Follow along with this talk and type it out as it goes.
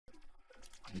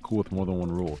I'm cool with more than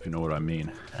one rule, if you know what I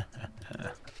mean.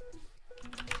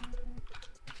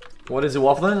 What is it,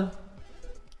 waffling?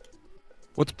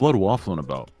 What's blood waffling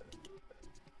about?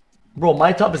 Bro,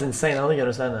 my top is insane. I don't think you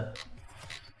understand that.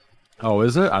 Oh,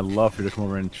 is it? I'd love for you to come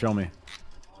over and show me.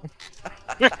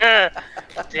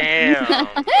 Damn.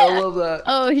 I love that.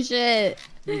 Oh shit.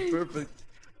 Perfect.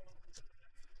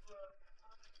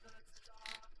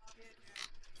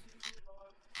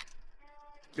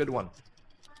 Good one.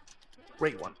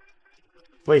 Great one.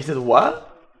 Wait, he said what?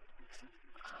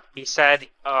 He said,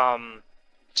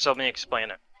 so let me explain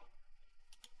it.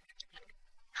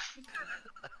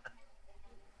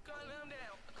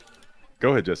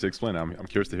 Go ahead, Jesse. Explain it. I'm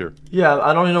curious to hear. Yeah,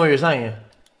 I don't even know what you're saying.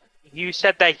 You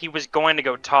said that he was going to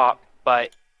go top, but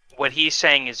what he's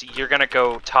saying is you're gonna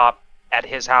go top at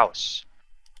his house,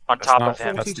 on That's top not- of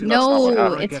him. that's- No,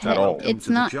 not it's at all. it's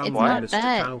not What?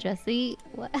 that, Jesse.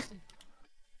 What?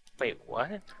 Wait,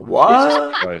 what?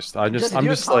 What? Christ, I'm Jesse, do you know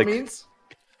just what top like, means?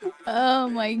 Oh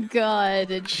my god.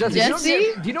 Jesse,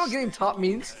 Jesse? do you know what getting top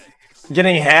means?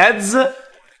 Getting heads?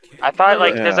 I thought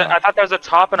like I thought there was a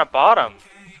top and a bottom.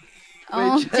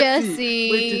 Oh, Wait,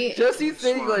 Jesse. Wait, did Jesse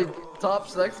say like top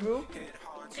sex move?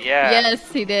 Yeah.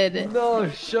 Yes, he did. No,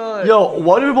 shut. Yo,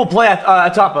 what do people play at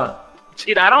top?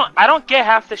 Dude, I don't get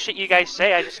half the shit you guys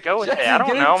say. I just go with it. I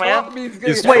don't know, man.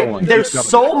 He's Wait, trolling. there's He's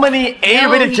so many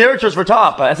A-rated he- characters for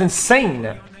top. That's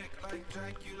insane.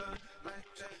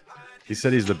 He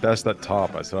said he's the best at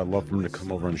top. I said I'd love for him to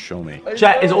come over and show me.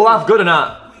 Chat, is Olaf good or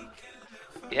not?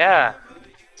 Yeah.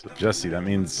 So Jesse, that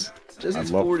means Jesse's I'd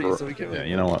love 40, for... so he can't. Yeah,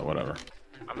 you know what? Whatever.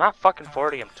 I'm not fucking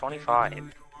 40. I'm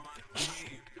 25.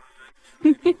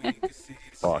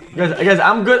 Fuck. Guys,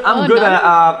 I'm good. I'm Oh, good no.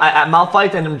 at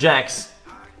Malphite and Jax.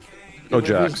 Go It was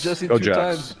Jax. Jesse Go two Jax.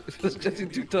 times. It was Jesse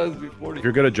 2 times before. If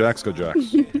you're good at Jax, go Jax.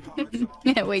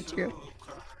 Yeah, wait, true.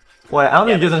 Wait, I don't think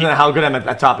Yeah, you guys understand how good I'm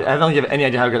at top. I don't give any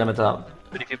idea how good I'm at top.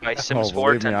 But if you buy Sims Oh, 4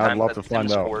 believe 10 me, I'd times, love to that's find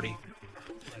Sims out. 40.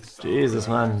 Jesus,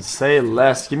 man, say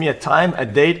less. Give me a time, a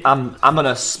date. I'm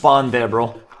gonna spawn there,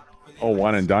 bro. Oh,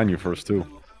 wine and dine you first too.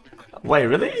 Wait,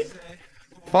 really?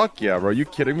 Fuck yeah, bro. You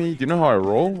kidding me? Do you know how I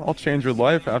roll? I'll change your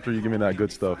life after you give me that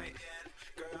good stuff.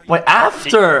 Wait,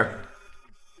 after?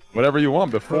 Whatever you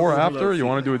want. Before, after. You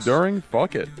want to do it during?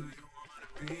 Fuck it.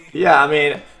 Yeah, I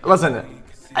mean, listen.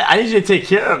 I need you to take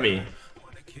care of me.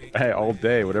 Hey, all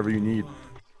day. Whatever you need.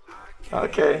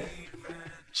 Okay.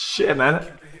 Shit, man.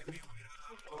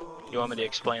 You want me to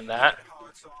explain that?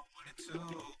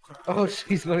 Oh,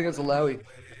 he's going against Alawi.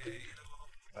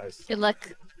 Nice. Good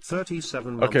luck.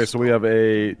 37 Okay, so we have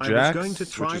a I was Jax, going to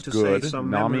try which is to good. say some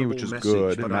Nami, which is memorable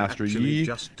message, good. but I Master actually Yi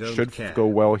just don't should care. go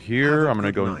well here. Have a I'm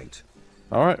gonna good go. night.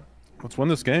 All right, let's win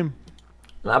this game.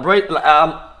 Elaborate.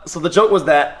 So the joke was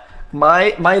that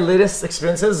my latest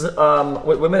experiences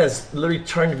with women has literally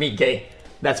turned me gay.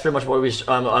 That's pretty much what I was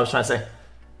trying to say.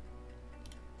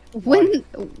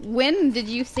 When did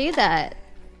you say that?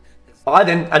 Oh, I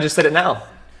didn't. I just said it now.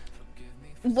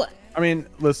 What? I mean,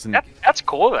 listen, That's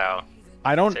cool though.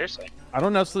 I don't Seriously.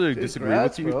 necessarily disagree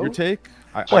Congrats, with you, bro. your take.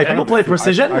 Wait, people play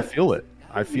Precision? I feel it.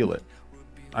 I feel it.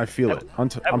 I feel it. On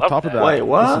I on love top of that. that, Wait,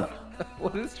 what?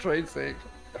 What is Trey saying?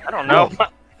 I don't know.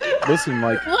 listen,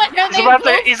 like, What are He's they about to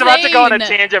both he's about to go on a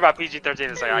saying? tangent about PG-13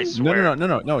 and say I swear.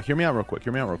 no. Hear me out real quick.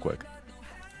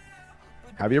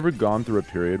 Have you ever gone through a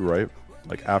period, right?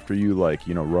 Like after you like,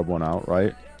 you know, rub one out,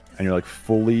 right? And you're like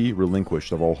fully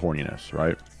relinquished of all horniness,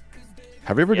 right?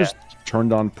 Have you ever Yeah. just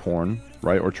turned on porn,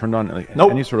 right? Or turned on like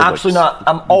Nope, any sort of absolutely like, not.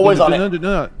 I'm always on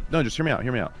no, it. No, just hear me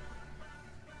out.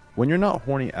 When you're not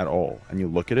horny at all and you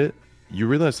look at it, you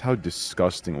realize how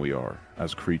disgusting we are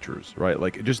as creatures, right?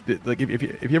 Like it just like if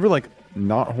you ever like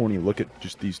not horny, look at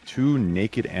just these two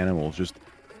naked animals, just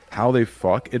how they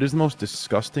fuck. It is the most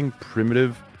disgusting,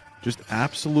 primitive, just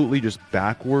absolutely just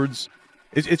backwards.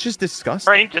 It's just disgusting.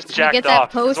 Brain just You jacked get that off.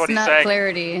 Is what he's post-nut saying.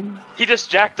 clarity. He just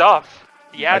jacked off.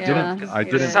 Yeah, I This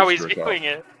is didn't how he's jerk off. viewing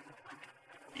it.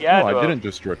 Yeah, No, I Duo. didn't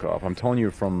just jerk off. I'm telling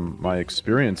you from my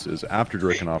experiences after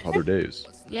jerking off other days.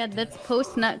 Yeah, that's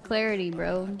post-nut clarity,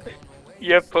 bro.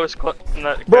 You have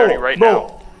post-clarity right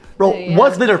now. Bro, Yeah.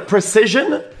 what's better,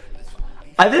 Precision?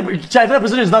 I think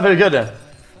Precision is not very good.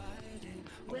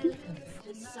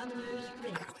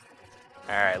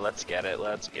 Alright, let's get it.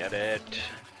 Let's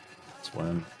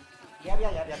win.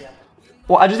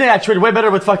 Well, I just think I traded way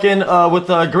better with fucking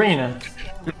with green.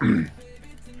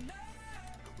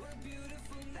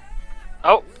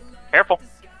 Oh, careful.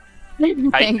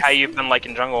 Thanks. How you've been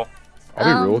liking jungle?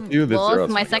 I'll be real with you. This Well, is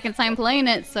it's my second time playing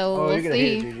it, so Oh, we'll you're gonna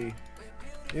hate see. it, GG.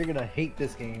 You're gonna hate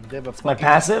this game. They have a My fucking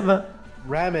passive.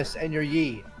 Ramus and your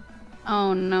Yi.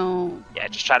 Oh no. Yeah,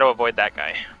 just try to avoid that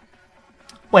guy.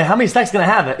 Wait, how many stacks can I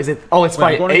have? Is it? Oh, it's Wait,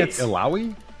 I'm by going 8. against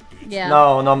Ilawi? Yeah.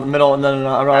 No, middle. No.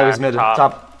 I'm always mid. Top.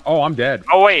 Top. Oh, I'm dead.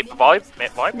 Oh wait, volley.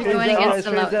 Volley? You're going dead, against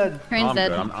the Train's low. dead. Train's I'm dead.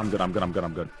 good.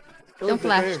 I'm good. Don't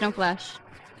flash. Don't flash.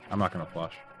 I'm not gonna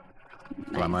flash.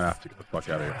 But I might have to get the fuck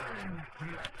out of here.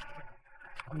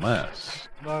 Unless.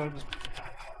 No,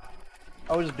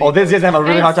 I was just Oh, these guys have a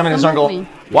really hard time in the Guys, jungle. come with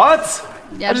me. What?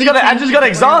 Yeah, I just got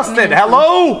exhausted.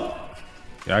 Hello.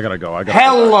 Yeah, I gotta go.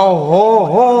 Hello.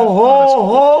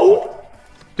 Ho.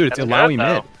 Dude, it's That's Ilawi good,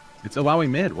 though. mid. It's Ilawi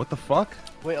mid. What the fuck?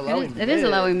 Wait, allow me. It is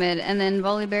allowing mid, and then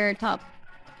volley bear top.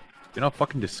 You know how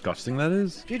fucking disgusting that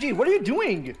is? GG, what are you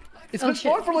doing? It's Oh, been shit.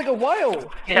 spawned for like a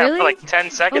while. Yeah, Really? for like 10 Oh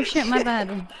seconds. shit, my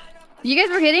bad. You guys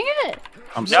were hitting it?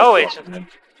 I'm No, it's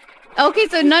Okay,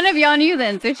 so none of y'all knew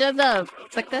then, so shut up.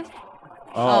 It's like this?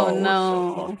 Oh, so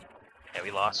no. yeah,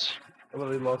 we lost. I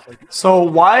literally lost like. So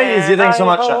why is he getting so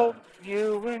much?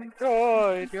 You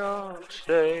enjoyed your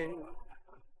stay.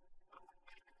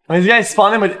 These guys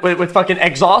spawning with fucking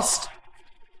exhaust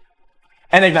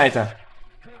and igniter.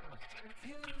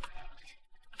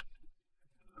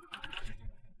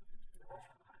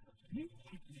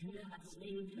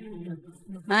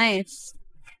 Nice.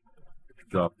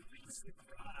 Good job.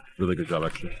 Really good job,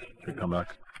 actually. Good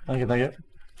comeback. Thank you.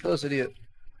 Kill this idiot.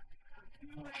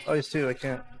 Oh, he's 2. I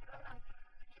can't.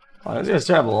 Oh, this guy's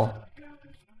terrible.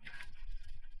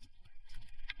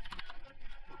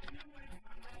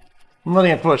 I'm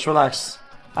letting it push. Relax.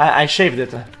 I shaved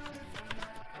it.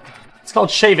 It's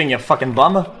called shaving, you fucking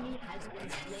bum.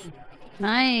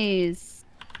 Nice.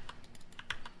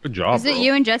 Good job, Is it bro.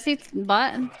 you and Jesse's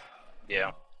bot?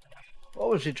 Yeah. What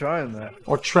was she trying that?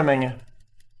 Or trimming.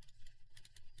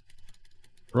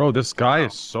 Bro, this guy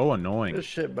is so annoying. Good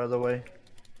shit, by the way.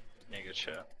 Yeah, good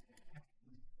shit.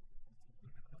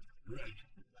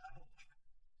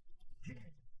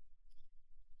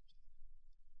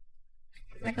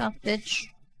 Back off, bitch.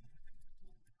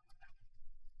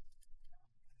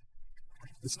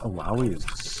 This Alawi is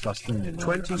disgusting. And I've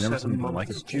never seen anything like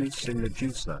it. juice in the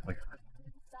juicer. Like,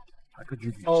 how could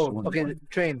you be Oh, so okay. annoying?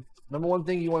 Train. Number one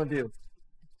thing you want to do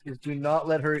is do not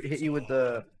let her hit you with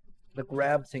the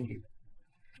grab thingy.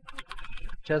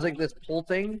 She has like this pull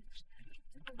thing,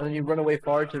 and then you run away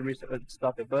far to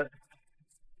stop it. But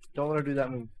don't let her do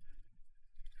that move.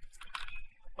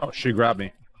 Oh, she grabbed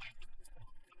me.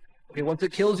 Okay, once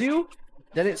it kills you,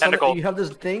 then Tentacle. you have this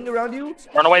thing around you.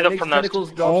 Run away that from makes those.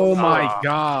 tentacles drop Oh from- my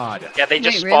god. Yeah, they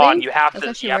just Wait, spawn. really? You have That's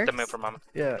how to. she You have to works? move from them.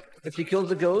 Yeah, if she kills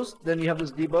the ghost, then you have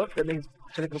this debuff that makes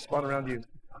tentacles spawn around you.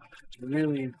 It's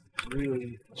really.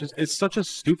 It's such a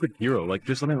stupid hero. Like,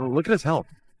 just look at his health.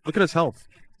 Look at his health.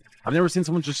 I've never seen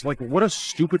someone just like, what a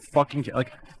stupid fucking like.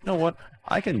 You know what?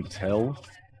 I can tell.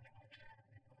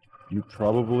 You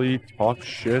probably talk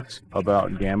shit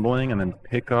about gambling and then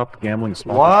pick up gambling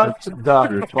What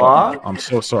sponsorships. the fuck? I'm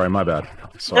so sorry. My bad.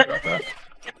 Sorry about that.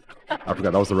 I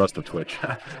forgot that was the rest of Twitch,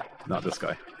 not this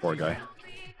guy. Poor guy.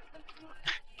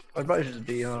 I'd probably just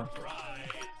be, huh?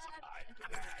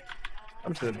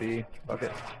 I'm just gonna be. Fuck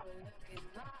it.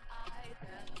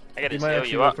 I gotta You might seal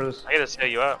actually you go up. for this. I gotta seal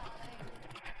you up.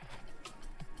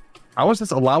 How is this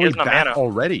He allowing has no back mana.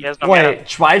 already? He has no mana. Wait,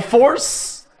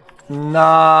 Triforce?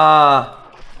 Nah.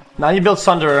 Now you build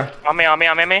Sunder. On me.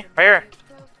 Right here.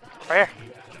 Right here.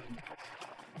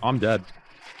 I'm dead.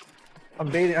 I'm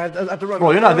baiting. I have to run.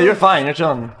 Bro, you're not there. You're fine. You're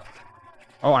chilling.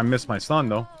 Oh, I missed my stun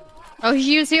though. Oh,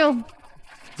 he used heal.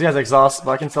 This guy's exhaust,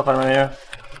 but I can still find him right here.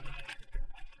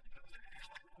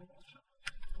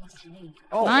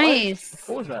 Oh, Nice.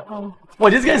 What was that? Wait,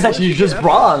 this guy's actually just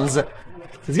bronze.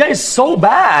 This guy is so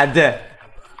bad.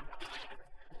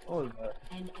 What was that?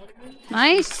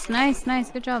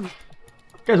 Nice. Good job.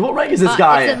 Guys, what rank is this Is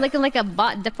guy? it like a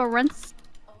bot difference?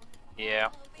 Yeah.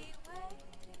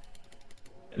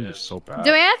 It is so bad.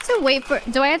 Do I have to wait for?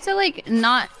 Do I have to like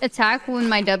not attack when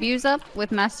my W's up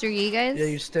with Master Yi, guys? Yeah,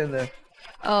 you stand there.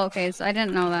 Oh, okay. So I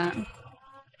didn't know that.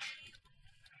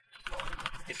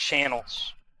 It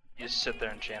channels. You just sit there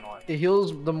and channel it. It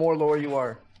heals the more lower you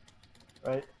are.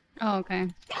 Right? Oh, okay.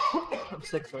 I'm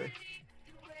 6, sorry.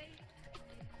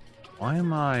 Why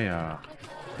am I?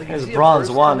 Like, you It's see a bronze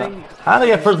burst 1. coming- How did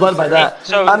I get first blood by that?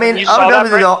 So, I mean, you I'll saw be that,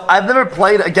 honest with you right? though, I've never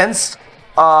played against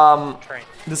Train.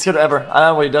 this hero ever. I don't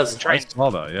know what he does. I Train. saw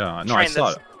that. Yeah. No, I Train, saw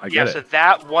that's- it. I yeah, get so it.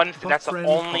 that one, that's the friend,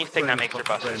 only fuck thing that friend, makes her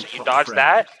fuck busted. So friend, you fuck dodge friend.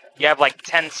 that, you have like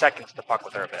 10 seconds to fuck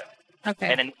with her a bit.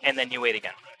 Okay. And then you wait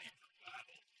again.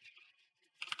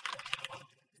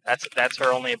 That's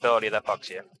her only ability that fucks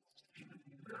you.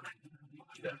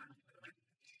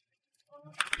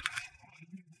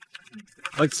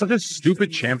 Like such a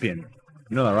stupid champion.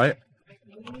 You know that, right?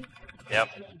 Yep.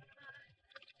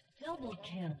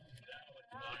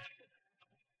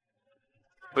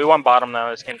 We won bottom though.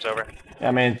 This game's over. Yeah,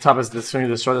 I mean, top is destroyed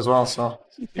as well, so.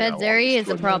 Pedzeri is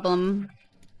a problem.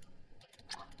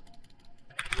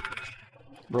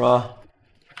 Bruh.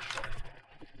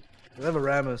 They have a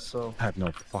Rammus, so. I have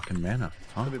no fucking mana.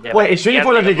 Huh? Yeah, Wait, is Trinity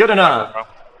Force actually good or not? Bro.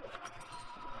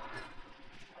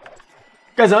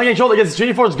 Guys, am I getting told is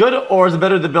Trinity Force good or is it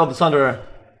better to build the Sunderer?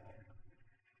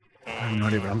 I have no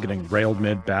idea, but I'm getting railed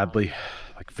mid badly.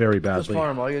 Like, very Just badly.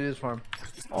 farm. All you gotta do is farm.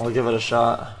 I'll give it a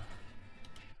shot.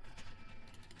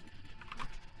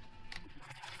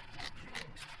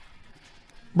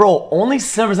 Bro, only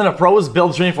 7% of pros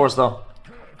build Trinity Force though.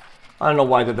 I don't know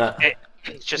why I did that.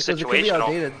 It's just Because it could be situational.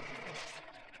 outdated.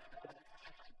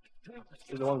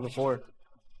 They're the ones before.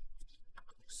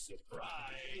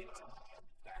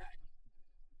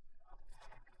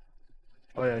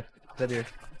 Oh yeah, dead here.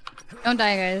 Don't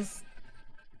die, guys.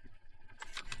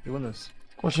 You win this.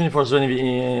 What Trinity Force do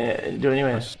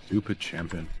anyway? Stupid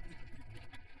champion.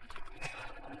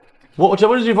 What does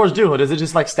Trinity Force do? Does it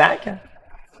just like stack?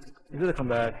 You gotta come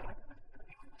back.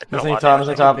 Listening top,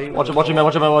 listening top. Watch him, watch him,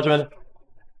 watch him, watch him.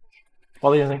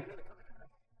 Follow you, thing.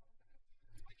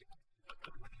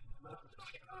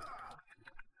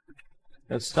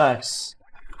 It stacks.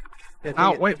 Yeah, Ow,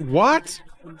 take it. wait, what?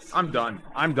 I'm done.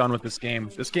 I'm done with this game.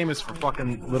 This game is for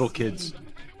fucking little kids.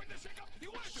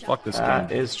 Fuck this That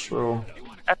game. is true.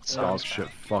 That's Dog shit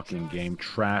fucking game.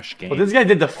 Trash game. But this guy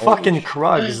did the fucking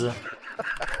Krugs.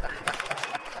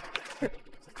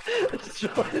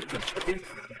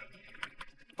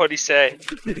 what'd he say?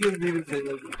 He doesn't even say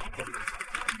that.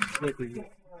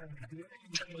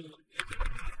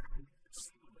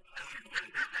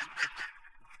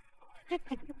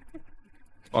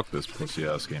 Fuck this pussy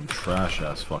ass game. Trash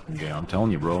ass fucking game. I'm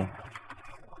telling you, bro.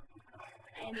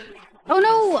 Oh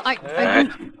no! I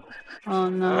didn't... Oh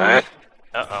no.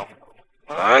 Uh-oh.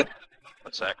 One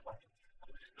sec.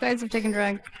 You guys have taken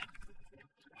drag.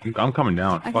 I'm coming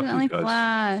down. I Fuck accidentally these guys.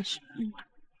 flash.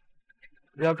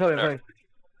 Yeah, I'm coming. I'm coming.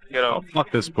 You know, Oh,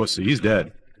 fuck this pussy. He's dead.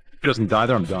 If he doesn't die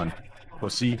there, I'm done.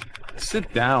 Pussy.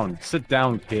 Sit down. Sit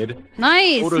down, kid.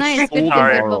 Nice, Go to nice. school Good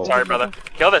sorry, game, tomorrow. good sorry, brother.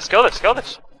 Kill this, kill this, kill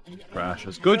this. Trash.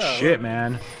 It's good shit,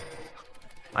 man.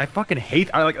 I fucking hate.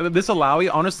 I like this Alawi.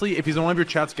 Honestly, if he's in one of your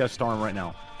chats, guest star him right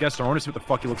now. Guest star. I want to see what the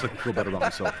fuck he looks like to feel better about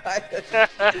myself.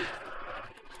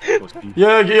 Pussy.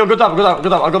 Yeah, go top, go top, go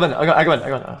top. I'll go in. I go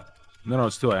in. No,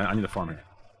 it's too late. I need to farm here.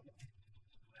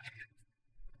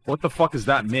 What the fuck is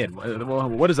that mid?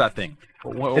 What is that thing?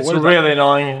 What It's is that? really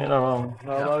annoying. I don't know.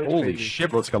 No, no, it's Holy crazy. shit,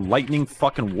 bro. It's like a lightning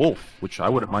fucking wolf, which I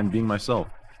wouldn't mind being myself.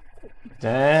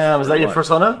 Damn, is that your What?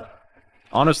 persona?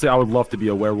 Honestly, I would love to be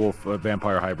a werewolf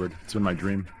vampire hybrid. It's been my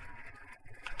dream.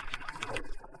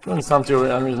 Doesn't sound too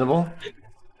unreasonable.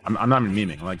 I'm not even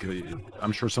memeing. Like,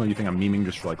 I'm sure some of you think I'm memeing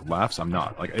just for like laughs. I'm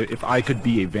not. Like, if I could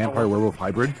be a vampire werewolf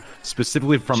hybrid,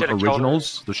 specifically from Should've killed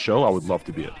Originals, the show, I would love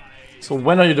to be it. So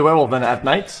when are you the werewolf then? At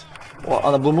night? Or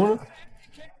on a blue moon?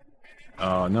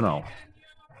 No.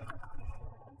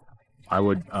 I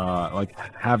would like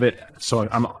have it so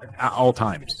I'm at all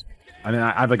times. I mean,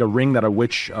 I have like a ring that a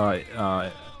witch,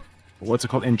 what's it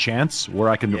called, enchants, where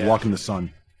I can walk in the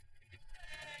sun.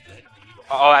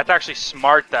 Oh, that's actually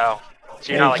smart though.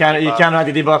 So you're Yeah, not you like can't have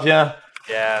the debuff, yeah.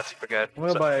 Yeah, that's super good. I'm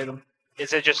gonna So, buy item.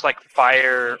 is it just like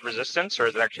fire resistance, or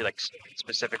is it actually like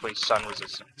specifically sun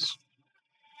resistance?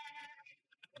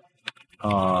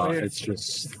 It's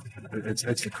just it's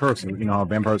the curse. You know how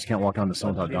vampires can't walk on the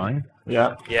sun without dying.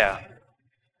 Yeah. Yeah.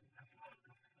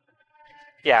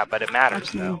 Yeah, but it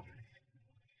matters though.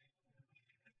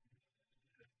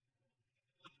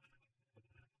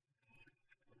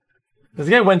 This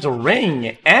guy went to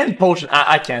ring and potion.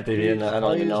 I can't even. I All don't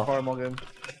you even do is know. farm all game.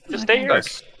 Just stay here.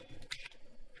 Nice.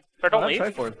 But don't I'll leave.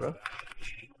 try for it, bro.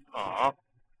 Aw.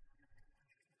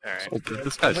 Alright.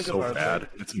 This guy's Make a so fire bad.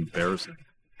 It's embarrassing.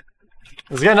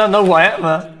 This guy not know who I am,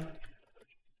 man.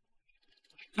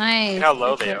 Nice. Look how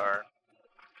low they are.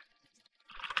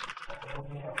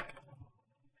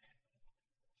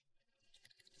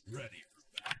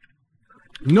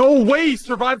 No way! He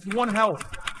survived with 1 health.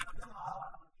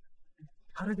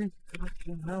 How did he survive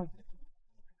with 1 health?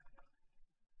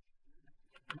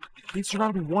 He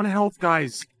survived with 1 health,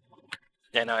 guys.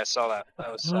 Yeah, no, I saw that.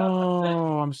 That was sad.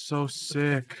 Oh, I'm so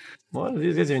sick. What are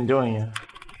these guys even doing here?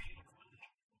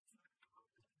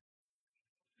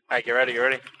 Alright, get ready, get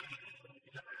ready.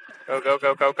 Go, go,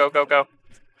 go, go, go, go, go.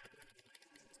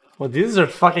 Well, these are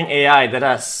fucking AI, that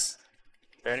ass.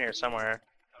 They're in here somewhere.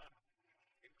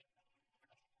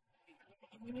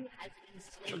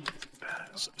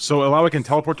 So Alawi can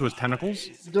teleport to his tentacles?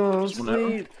 Don't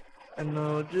sleep. I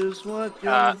know just what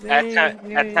you're At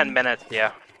 10 minutes,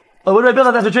 yeah. Oh, what do I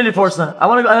build as a Trinity Force now? I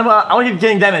want to keep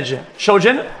getting damage.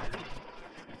 Shojin?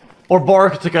 Or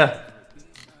Bork-tuka?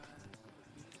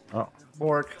 Oh,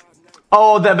 Bork.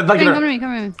 Oh, the Come Black to Eater. me,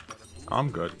 come to me.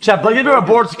 I'm good. Chat, Black Eater or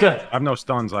Bork-tuka? I have no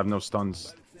stuns. I have no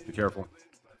stuns. Be careful.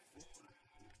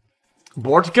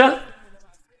 Bork-tuka?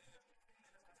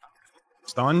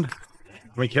 Stunned?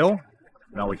 Can we kill?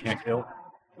 No, we can't kill.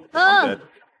 Oh, Dead.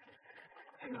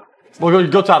 Well,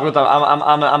 go top, go top.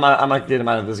 I'm like getting him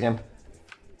out of this game.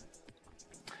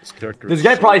 This character. This is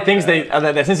guy so probably thinks bad.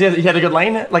 that since he had a good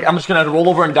lane, like I'm just gonna roll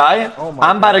over and die. Oh my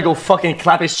I'm about to go fucking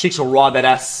clap his cheeks or raw that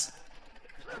ass.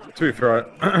 To be fair,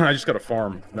 I just got a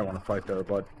farm. I don't want to fight there,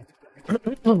 but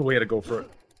we had to go for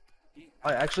it.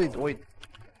 I actually wait.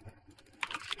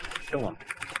 Kill him.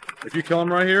 If you kill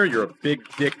him right here, you're a big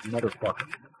dick motherfucker.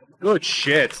 Good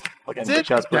shit. Fucking Sit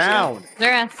bitch ass pussy. down.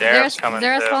 There's coming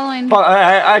There's too. following. Oh,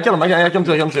 I kill him. I kill him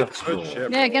too. I kill him too. Good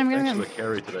shit. Yeah, get him, get him, Thanks get for the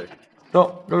carry today.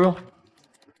 Go.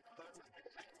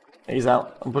 He's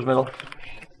out. I'm push middle.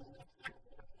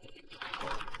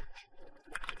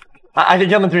 I can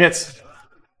kill him in 3 hits.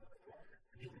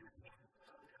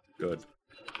 Good.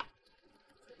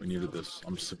 We needed this.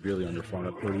 I'm severely underfarmed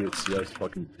at 38 CS,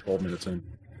 fucking 12 minutes in.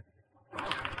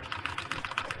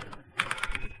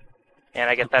 And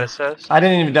I get that assist. I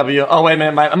didn't even W. Oh wait a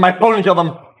minute, my opponent killed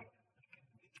him.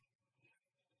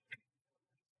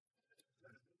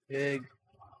 Big.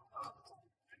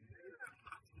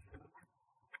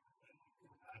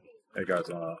 Hey guys,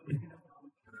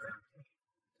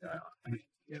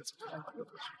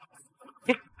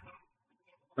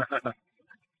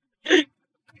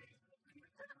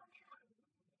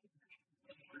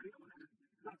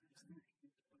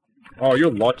 oh,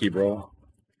 you're lucky, bro.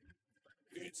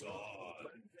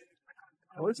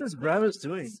 What is this Gravis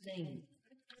doing?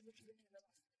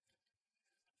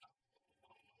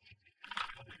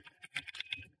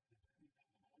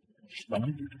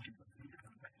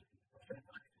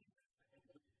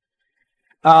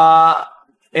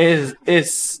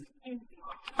 Is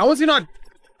How is he not?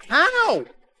 How?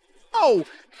 Oh,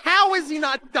 how is he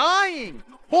not dying?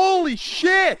 Holy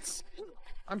shit!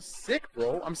 I'm sick,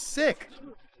 bro. I'm sick.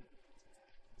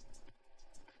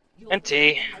 And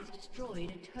T.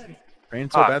 Train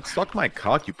so bad. Suck my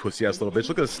cock, you pussy ass little bitch.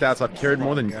 Look at the stats. I've carried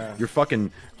more than your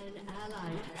fucking.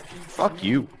 Fuck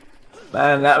you.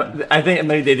 man, I think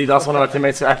maybe they lost one of our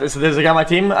teammates. So there's a guy on my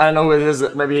team. I don't know who it is.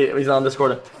 Maybe he's on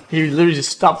Discord. He literally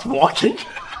just stopped walking.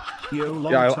 Yeah,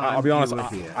 I'll be honest.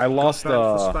 I lost.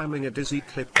 Spamming a dizzy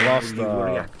clip lost. you were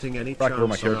reacting any Back where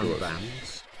my chance on character was.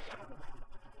 bans?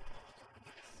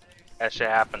 That shit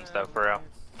happens though, for real.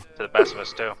 To the best of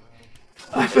us too.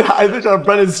 I think our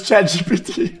Brennan's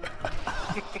ChatGPT.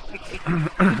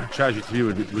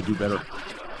 ChatGPT would do better.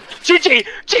 GG!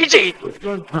 GG!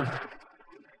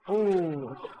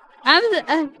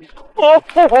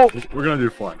 We're gonna do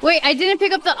fine. Wait, I didn't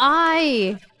pick up the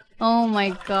eye. Oh my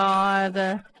god.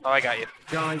 Oh, I got you.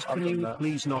 Guys, can you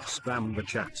please not spam the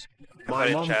chat? put My it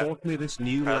in mom chat. bought me this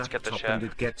new Alright, let's get the laptop chat.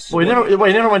 and it gets Wait, you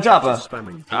never went job, huh?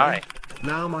 spamming. Alright.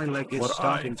 Now my leg is What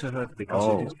starting eye? to hurt because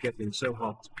Oh. it is getting so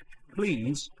hot.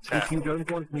 Please, Yeah. if you don't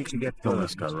want me to get Kill burned,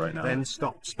 this guy right now. then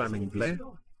stop spamming Blair.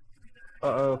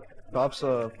 Uh-oh. Bob's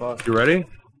bot. You ready?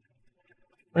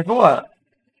 Wait, for what?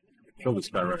 Kill this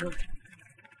guy right here.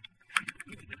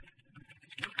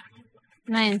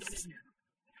 Nice.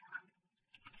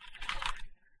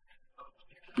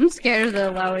 I'm scared of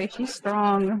the Lowy. She's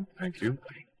strong. Thank you.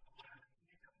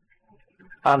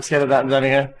 I'm scared of that living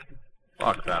here.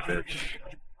 Fuck that bitch.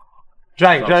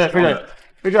 Drag, Stop drag, free spamming drag.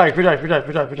 Free drag, free drag, free drag,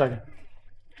 free drag, free drag.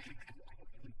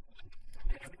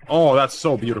 Oh, that's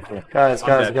so beautiful. Guys, I'm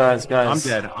guys, dead. guys, guys. I'm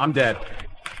dead. I'm dead.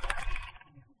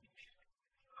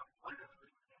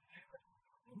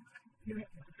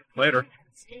 Later.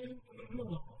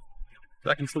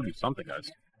 That can still do something,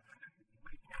 guys.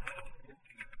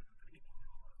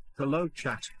 Hello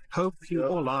chat, hope you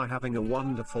all are having a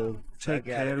wonderful, take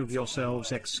care of yourselves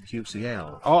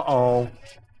xQcl. Uh-oh.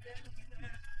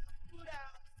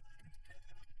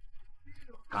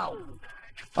 Ow.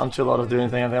 I'm too low to do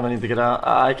anything. I think I'm gonna need to get out.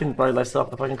 I can probably light up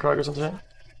the fucking Krog or something.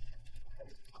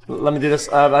 Let me do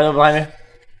this. I know behind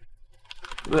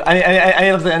me.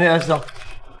 I need still.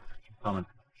 Coming.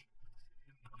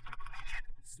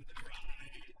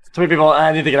 3 people.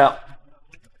 I need to get out.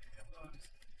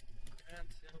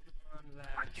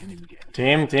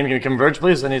 Team, can you converge,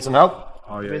 please? I need some help.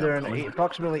 Oh, yeah. Be there yeah. in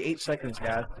approximately 8 seconds,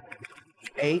 guys.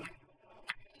 8.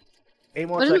 8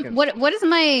 more What is, seconds. what is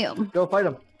my... Go fight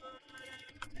him.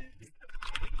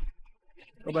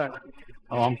 Go back.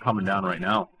 Oh, I'm coming down right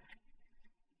now.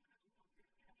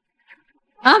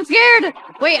 I'm scared.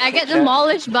 Wait, I get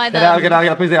demolished by Get out, them. get out,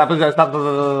 get out. Please, get out, please, get out.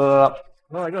 Stop.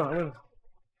 No, I go.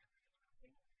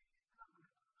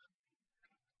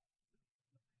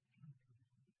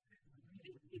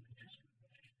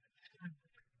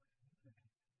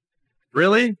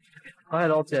 Really? I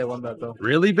had ulti, I won that though.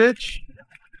 Really, bitch?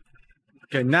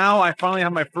 Okay, now I finally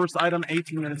have my first item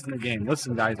 18 minutes in the game.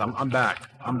 Listen, guys, I'm back.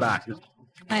 I'm back.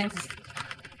 Nice.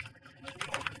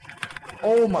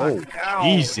 Oh my Oh,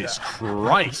 Jesus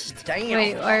Christ. damn.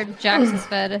 Wait, our Jax is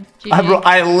fed.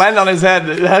 I landed on his head.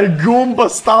 Goomba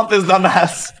stomped his dumb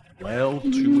ass. Well, 2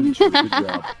 and 2. Good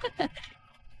job.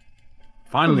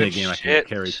 Finally, a game I can Shit.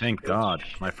 carry. Thank God.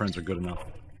 My friends are good enough.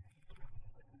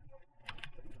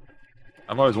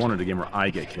 I've always wanted a game where I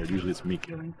get carried. Usually it's me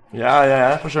killing.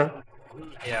 Yeah, for sure.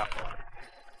 Yeah.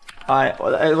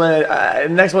 Alright,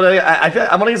 next one. I feel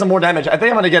I'm gonna get some more damage. I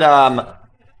think I'm gonna get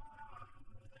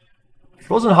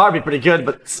Frozen Heart be pretty good,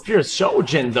 but Spear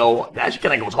Shojin though, that shit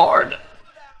kinda goes hard.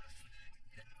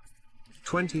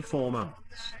 24 months.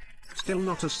 Still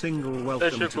not a single welcome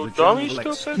to shit the goes dummy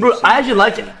jungle stupid? Bro, I actually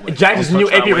like Jax's new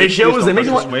AP ratios. It makes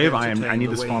me this want. wave. I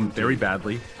need this farm very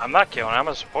badly. I'm not killing. I'm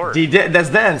a support. That's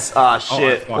dance. Ah,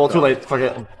 shit. fucked Well, too up. late. Fuck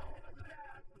it.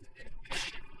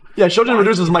 Yeah, Shojin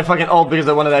reduces my fucking ult because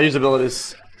of one of their use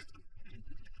abilities.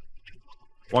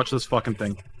 Watch this fucking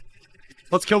thing.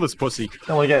 Let's kill this pussy.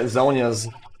 Then we get Zonia's.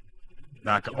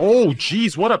 Back. Oh,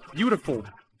 jeez, what a beautiful.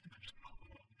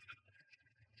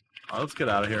 Let's get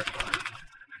out of here.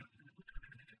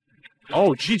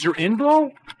 Oh, jeez, you're in,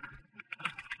 bro?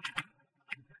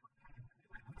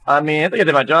 I mean, I think I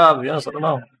did my job, to be honest. I don't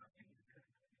know.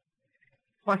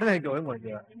 Why did I go in like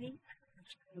that?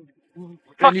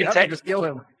 Fucking You have to take. just kill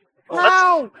him.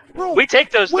 No! Bro, We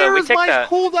take those though. where We is take my that.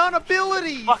 cooldown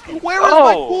ability? Fucking- Where is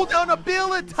my Oh. cooldown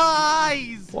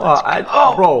abilities? Well,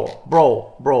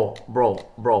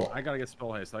 bro. I gotta get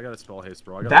spell haste. I gotta spell haste,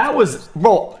 bro. I gotta That spell was, haste.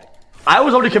 bro. I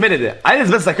was already committed. I did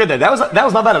as best I could there. That was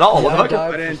not bad at all. What the Yeah, fuck? I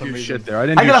I died didn't for some do reason. shit there. I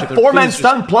didn't I do got shit a there. 4-man Please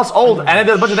stun plus ult, and I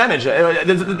did a bunch of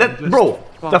damage. Bro,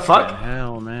 the fuck?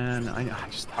 Hell, man. I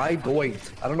just. I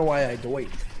doit. I don't know why I doit.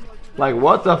 Like,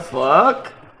 what the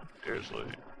fuck? Seriously.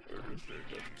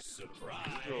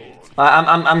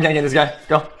 I'm gonna get this guy.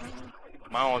 Go.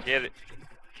 Come on, we'll get it.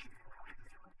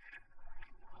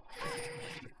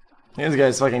 This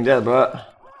guy's fucking dead, bro.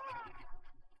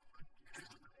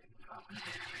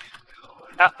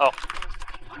 Uh-oh.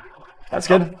 That's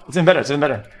good. It's even better. It's even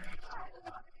better.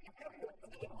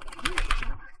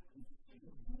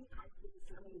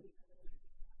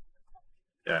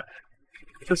 Yeah.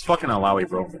 Just fucking Alawi,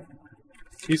 bro.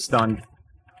 He's stunned.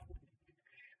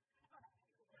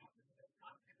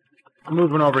 I'm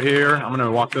moving over here. I'm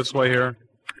gonna walk this way here.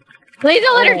 Please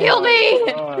don't let her kill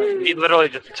me. He literally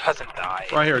just doesn't die.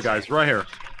 Right here, guys. Right here.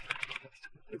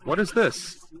 What is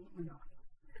this?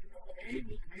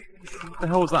 What the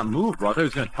hell was that move, bro? I thought he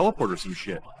was gonna teleport or some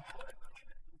shit.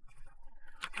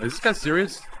 Is this guy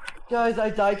serious? Guys, I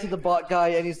died to the bot guy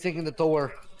and he's taking the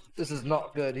Thor. This is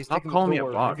not good. He's Stop taking calling the me a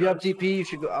Thor. bot, If you have guys. TP, you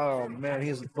should go. Oh man,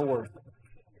 he's a Thor.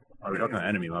 Oh, we're talking to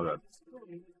enemy, my bad.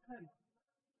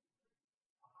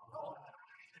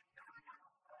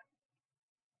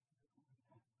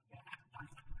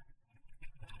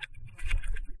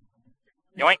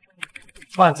 Yoink.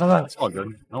 It's fine. It's fine. It's all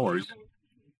good. No worries.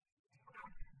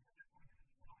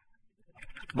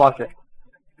 Block it.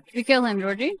 You kill him,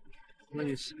 Georgie.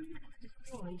 Please.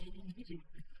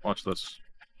 Watch this.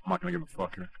 I'm not gonna give a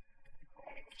fuck here.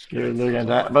 They're gonna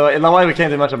die. By the way, in the way we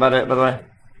can't do much about it. By the way.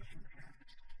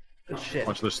 Good shit.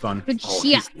 Watch this stun. Good Oh,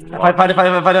 shit. he's Fight it.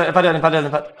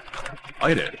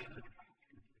 I did.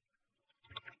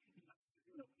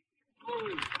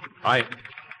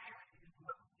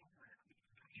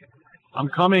 I'm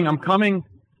coming.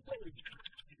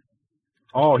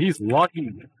 Oh, he's lucky.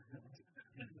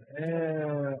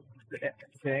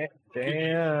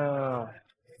 Damn.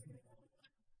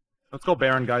 Let's go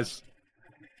Baron, guys.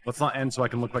 Let's not end so I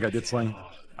can look like I did sling.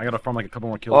 I gotta farm like a couple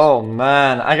more kills. Oh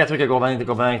man, I got to take a gold. I need to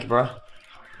go bank, bro.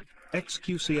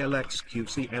 XQCL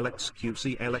XQCL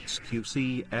XQCL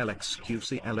XQCL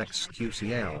XQCL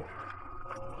XQCL.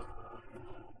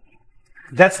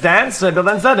 That's dance. Bill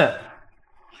then said it.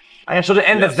 I should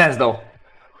end Yes. that dance though.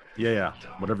 Yeah.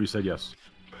 Whatever you said, yes.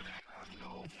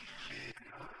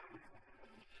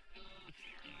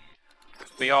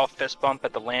 We all fist bump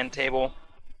at the land table.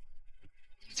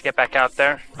 Let's get back out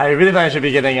there. I really think I should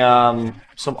be getting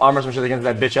some armor, some shit against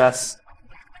that bitch ass.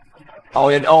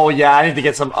 Oh yeah, I need to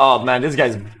get some. Oh man, this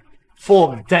guy's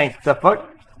full of tank. The fuck?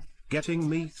 Getting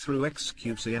me through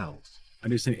XQCL. I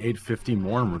just need 850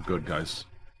 more and we're good, guys.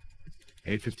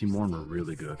 850 more and we're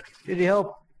really good. Did he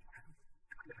help?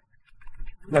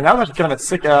 Yeah, now I'm actually kind of a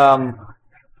sick. Yeah,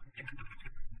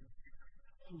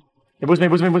 boost me.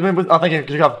 Oh, thank you.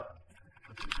 Good job.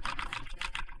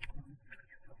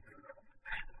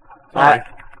 I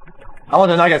want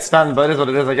to not get stunned, but it is what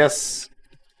it is, I guess.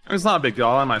 It's not a big deal.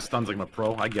 All my stuns like I'm a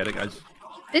pro. I get it, guys.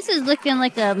 This is looking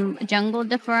like a jungle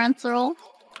differential.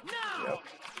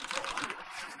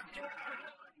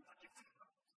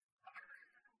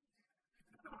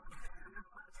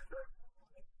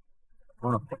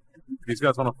 These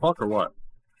guys want to fuck or what?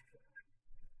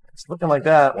 It's looking like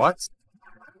that. What?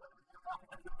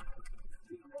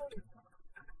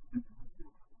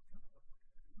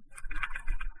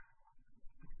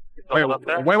 Wait,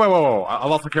 whoa. I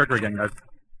lost my character again, guys.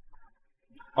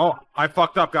 Oh, I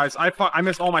fucked up, guys. I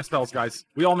missed all my spells, guys.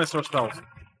 We all missed our spells.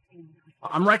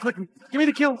 I'm right-clicking. Give me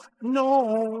the kill.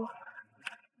 No.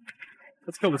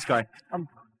 Let's kill this guy. Don't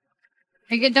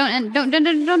die,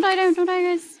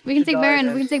 guys. We can take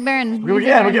Baron. We can take Baron. We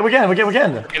can. We can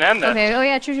end that. Okay. Oh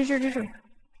yeah, true.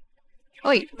 Oh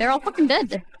wait, they're all fucking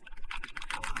dead.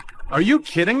 Are you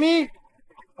kidding me?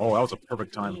 Oh, that was a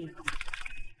perfect time.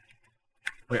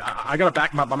 Wait, I gotta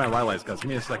back him up by my Lilacs, guys. Give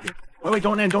me a second. Wait,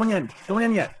 don't end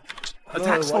yet.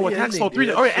 Attack slow.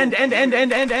 3. Alright,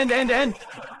 end.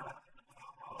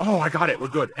 Oh, I got it. We're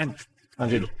good. End. Oh,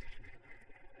 dude.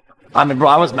 I mean, bro,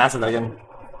 I was massive again.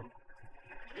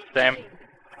 Damn.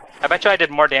 I bet you I did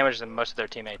more damage than most of their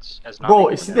teammates. As Bro,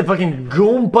 you see the fucking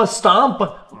Goomba stomp?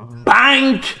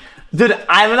 Bank! Dude,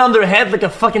 I went on their head like a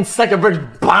fucking sack of bricks.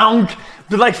 Bank!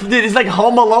 Dude, it's like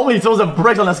Home Alone. He throws a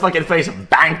brick on his fucking face.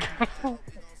 Bank!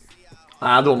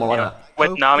 I'll do one more like that.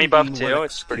 With Nami buff too,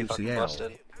 it's pretty fucking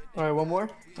busted. Alright, one more.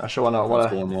 I sure wanna.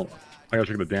 I gotta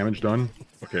check the damage done.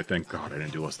 Okay, thank God I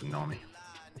didn't do less than Nami.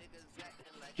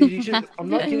 Dude, you should, I'm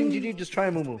not kidding, dude. Just try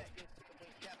a Moo.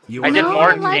 I did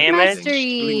more life damage.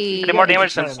 mastery. I did more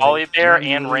damage than Polybear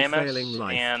and Failing Ramus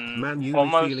life. and Man, you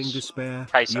almost feeling despair.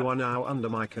 Kaisa. You are now under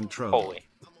my control. Holy.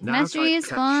 Now Mastery type is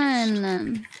captions.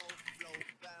 fun.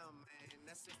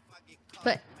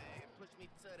 But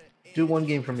Do one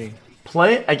game for me.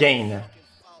 Play again.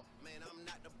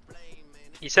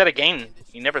 He said again.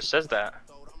 He never says that.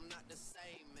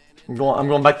 I'm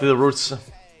going back to the roots.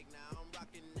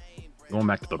 Going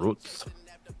back to the roots.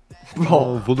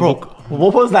 Bro,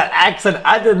 what was that accent?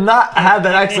 I did not have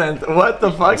that accent. What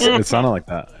the fuck? It sounded like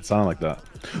that.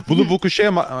 Voulez-vous coucher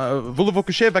avec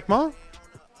moi?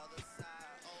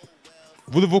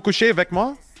 Voulez-vous coucher avec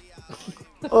moi?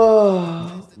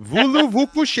 Voulez-vous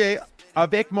coucher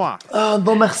avec moi?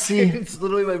 Non merci. It's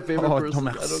literally my favorite Oh, person.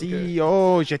 non, merci.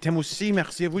 Oh, je t'aime aussi.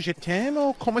 Merci à vous, je t'aime.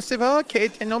 Oh, comment ça va? Quel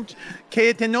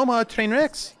est ton nom,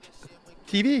 Trainrex?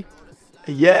 TV?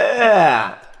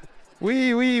 Yeah!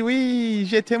 Oui,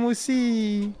 je t'aime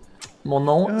aussi. Mon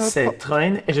nom, c'est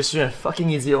Train et je suis un fucking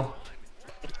idiot.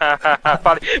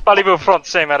 Parlez-vous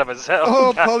français, mademoiselle.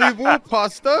 Oh, parlez-vous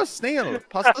pasta? Snail.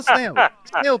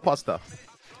 Snail pasta.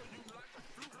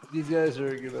 These guys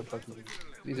are good at fucking.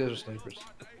 These guys are snipers.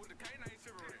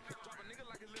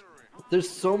 There's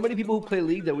so many people who play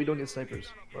League that we don't get snipers,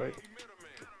 right?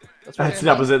 That's the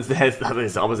opposite. That's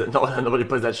the opposite. No, nobody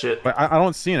plays that shit. But I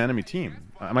don't see an enemy team.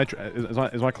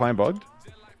 Is my client bugged?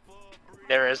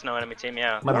 There is no enemy team,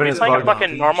 yeah. My Are brain we is playing a bugged.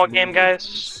 fucking normal game,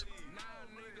 guys?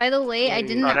 by the way, I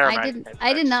didn't. never mind.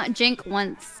 I did not jink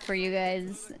once for you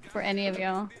guys, for any of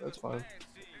y'all. That's fine.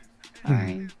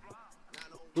 Sorry.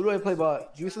 Who do I play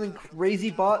bot? Do something crazy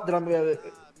bot that I'm gonna.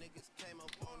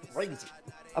 Crazy.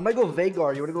 I might go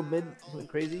Vagar. You wanna go mid? Something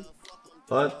crazy?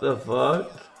 What the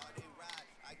fuck?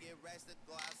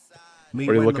 Me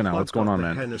What are you when looking the at? fuck What's going got on, the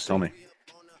man? Hennessy. Tell me.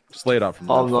 Just lay it out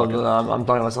from Oh me. no, Fuck it. I'm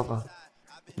talking to myself now.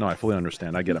 No, I fully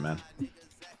understand. I get it, man.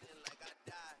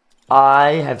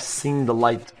 I have seen the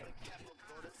light.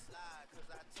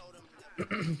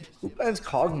 Who plans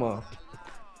Kog'Maw?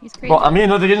 He's crazy. Bro, I'm getting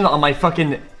notifications on my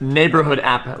fucking neighborhood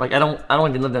app. Like I don't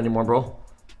even live there anymore, bro.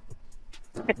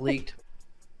 Leaked.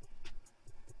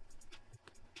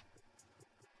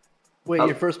 Wait, Oh.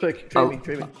 your first pick. Trade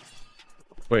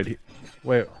me.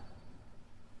 Wait.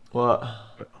 What?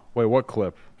 Wait, what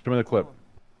clip? Show me the clip.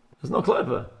 There's no clip.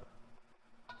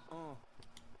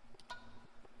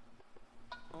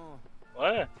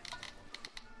 What?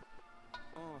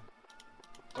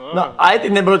 No, I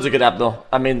think neighborhood's a good app though.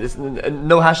 I mean, it's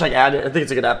no hashtag ad. I think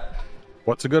it's a good app.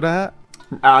 What's a good at?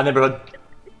 Neighborhood.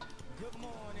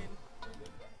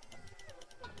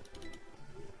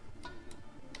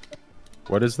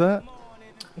 What is that?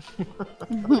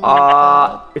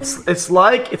 It's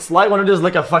like when there's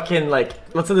like a fucking like,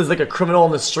 let's say there's like a criminal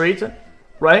on the street,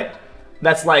 right?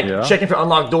 That's like Yeah. checking for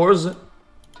unlocked doors.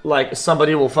 Like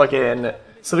somebody will fucking,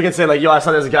 so we can say like, yo, I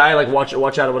saw this guy, like watch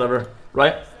out or whatever,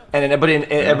 right? and then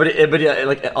everybody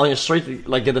like on your street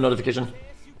like get the notification.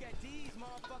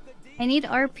 I need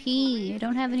RP. I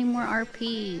don't have any more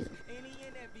RP.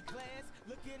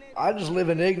 I just live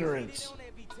in ignorance.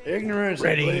 Ignorance.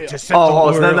 Ready to set Oh, the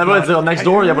it's world neighborhood on next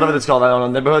door. Yeah, whatever it's called. I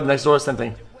don't know. Neighborhood next door, same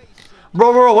thing.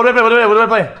 Bro, what do I play? What do I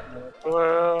play?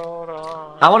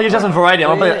 I want to give you some variety. I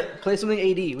want to play. Play something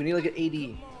AD. We need like an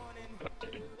AD.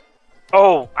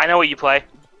 Oh, I know what you play.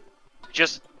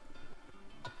 Just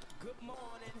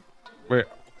Wait,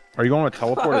 are you going with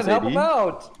teleport as Help him AD?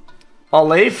 out.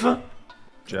 Alef?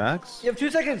 Jax? You have 2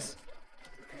 seconds.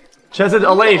 Chesed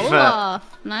Alef. Olaf.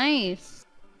 Nice.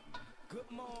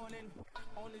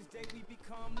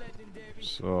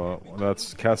 So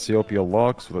that's Cassiopeia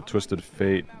Lux with a Twisted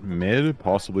Fate mid,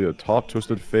 possibly a top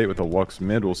Twisted Fate with a Lux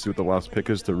mid. We'll see what the last pick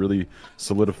is to really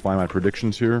solidify my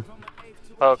predictions here.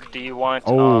 Poke, do you want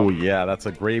Oh yeah, that's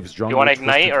a Graves jungle. you want Twisted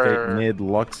Ignite Fate or mid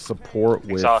Lux support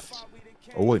with? exhaust?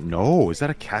 Oh wait, no, is that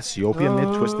a Cassiopeia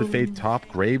mid Twisted Fate top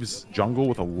Graves jungle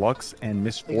with a Lux and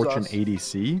Misfortune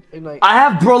Exhaust. ADC? Ignite. I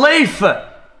have Brolef.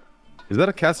 Is that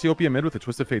a Cassiopeia mid with a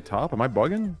Twisted Fate top? Am I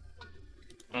bugging?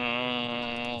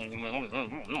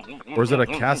 Or is it a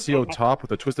Cassio top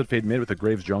with a Twisted Fate mid with a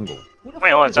Graves jungle?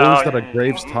 Wait, what's Or is that a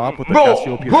Graves top with a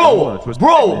Cassiopeia jungle and a Twisted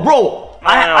Fate mid? Bro.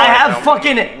 I have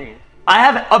fucking. I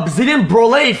have Obsidian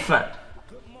Brolef.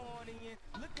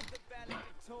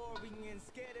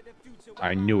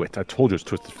 I knew it. I told you it's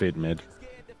Twisted Fate mid.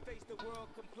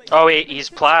 Oh wait, he's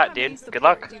plat, dude. Good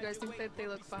luck. Do you guys think that they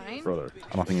look fine? Brother,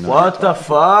 I don't think you know. What the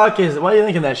fuck is? Why are you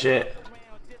thinking that shit?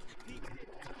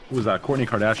 Who was that? Kourtney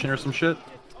Kardashian or some shit?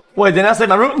 Wait, didn't I say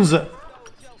my routines? Uh-oh.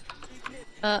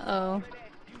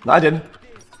 No, I didn't.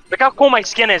 Look how cool my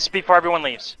skin is before everyone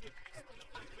leaves.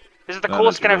 This is the That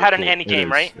coolest is skin I've really had in cool. any game, It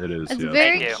is, right? It is, It's yeah.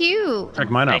 very Thank cute. Check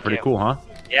mine out. Thank Pretty you. cool, huh?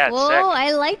 Yeah, it's Whoa, sick.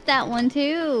 I like that one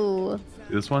too.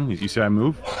 This one? You see I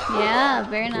move? Yeah,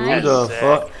 very Who nice. the Sick.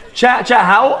 fuck? Chat,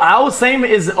 how same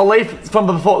is Olaf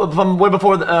from way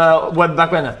before web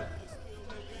back when?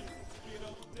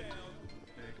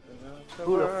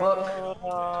 Who the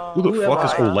fuck? Who the fuck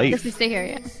is Guess Olaf? we stay here,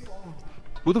 yeah.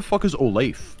 Who the fuck is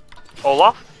Olaf?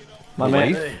 Olaf? My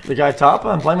man, the guy top.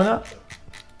 I'm playing with that.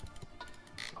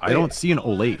 I don't see an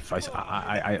Olaf.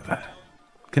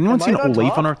 Can anyone Am see an I not Olaf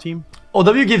top? on our team? Oh,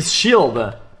 W gives shield.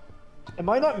 Am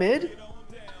I not mid?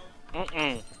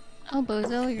 Mm-mm. Oh,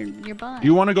 Bozo, you're bot. Do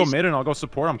you want to go mid and I'll go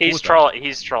support? I'm cool He's with that. trolling.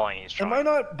 He's trolling. Am I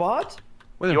not bot?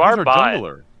 Wait, then You who's are our bot.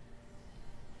 jungler?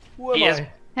 Who am He is-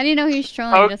 I? How do you know he's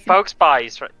trolling? Justin? Folks buy,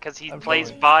 because he I'm plays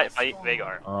trolling. bot by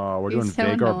Vagar. We're doing He's so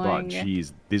Vagar bot. annoying.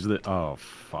 Jeez, these are the. Oh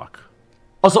fuck.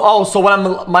 So when I'm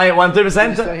 30%,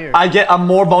 Stand here. I get a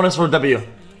more bonus for W.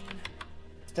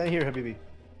 Stand here, Habibi.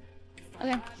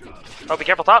 Okay. Oh, be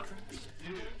careful, top.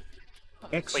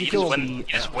 Wait, xQc. you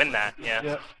just win that, yeah.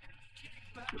 Yep.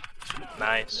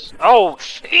 Nice. Oh,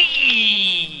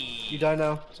 You die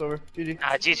now. It's over. GG.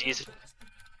 GG's.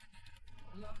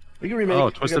 We can remake. Oh,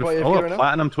 We Twisted. can play Oh, FK a right now.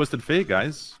 platinum Twisted Fate,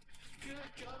 guys.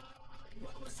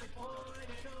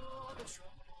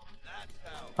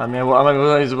 I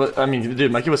mean,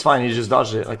 dude, my kid was fine. He just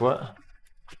dodged it. Like what?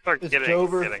 It's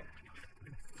Jover.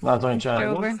 No, I'm talking chat. I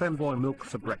Over. want femboy milk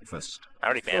for breakfast. I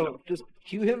already banned him. So just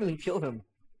cue him and kill him.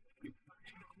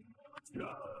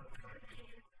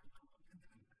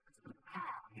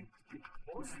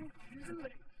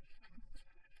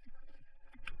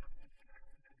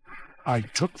 I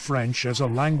took French as a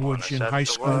language in high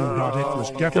school, but it was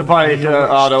Could definitely probably a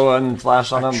waste. auto and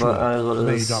flash on him, but Actual it is what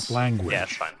it is. made-up language. Yeah,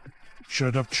 it's fine.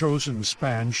 Should have chosen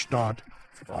Spanish.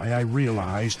 I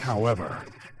realized, however,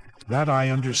 that I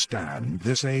understand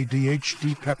this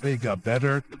ADHD Pepega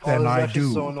better than this is I actually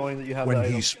do so annoying that you have when that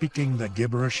item. he's speaking the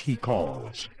gibberish he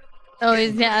calls. Oh,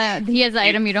 he has the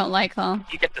item you don't like, huh?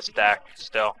 You get the stack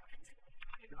still.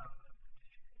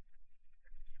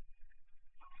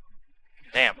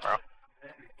 Damn, bro.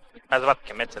 I was about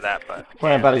to commit to that, but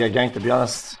We're about to get ganked, to be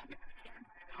honest.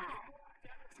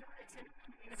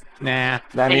 Nah.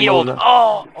 Then he he healed. moved.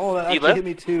 Oh, that You actually live? hit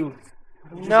me too.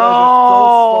 You guys are so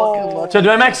No. fucking lucky. So do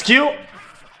I max Q?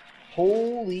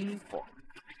 Holy fuck.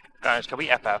 Guys, can we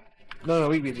FF? No,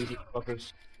 we beat these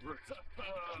fuckers.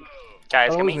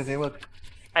 Guys, I can don't lose we? anything, look.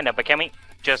 I know, but can we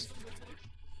just?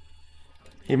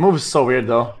 He moves so weird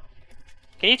though.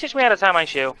 Can you teach me how to tie my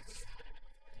shoe?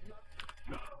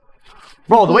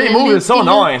 Bro, the way he moves is so Looking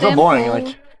annoying, so boring. simple.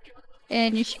 Like,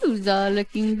 And your shoes are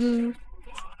looking good.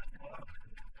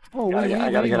 Oh, I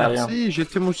gotta get out of here. Si, je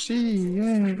t'aime aussi.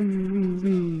 Yeah, oui,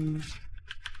 oui.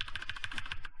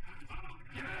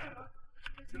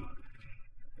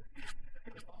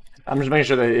 I'm just making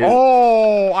sure that he.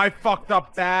 Oh, I fucked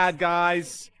up bad,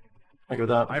 guys. I go with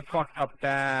that. I fucked up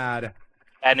bad.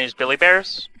 And his Billy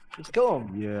Bears? Let's kill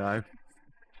him. Yeah,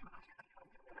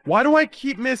 Why do I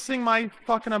keep missing my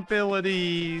fucking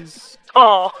abilities?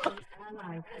 Oh.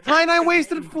 I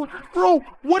wasted bro,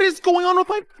 what is going on with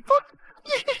my fuck?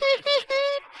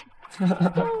 What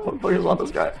the fuck is wrong with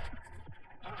this guy?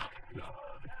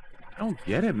 I don't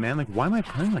get it, man. Like, why am I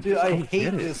playing like Dude, this? I don't hate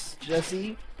get it. this,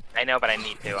 Jesse. I know, but I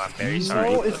need to. I'm very sorry.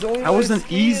 No, it's the only That was way an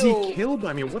to easy steal. kill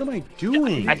by me. What am I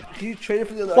doing? I- Do you trade it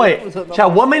for the other Wait, items or something?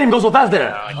 chat, what made him go so fast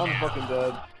there? I'm fucking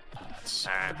dead.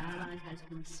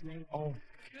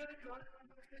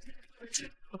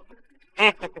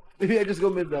 Uh, Maybe I just go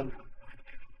mid them.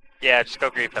 yeah, just go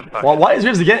grief them. Fuck Well, it. why is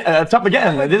yours again top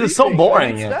again? This is so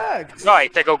boring. Stacks. No, I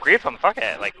said go grief them. Fuck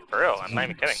it. Like, for real. I'm not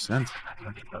even kidding.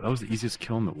 That was the easiest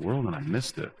kill in the world, and I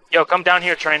missed it. Yo, come down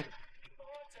here, Train.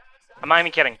 I'm not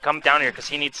even kidding. Come down here, because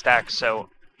he needs stacks, so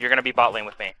you're going to be bot lane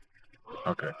with me.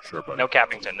 Okay, sure, buddy. No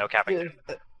Cappington, no Cappington.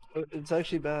 Yeah, it's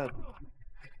actually bad.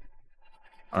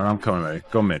 Alright, I'm coming, mate.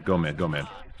 Go mid, go mid, go mid.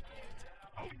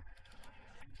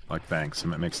 Like, thanks. It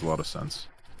makes a lot of sense.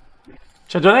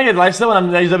 Chat, do I get lifesteal when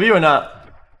I'm in AW or not?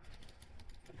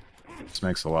 This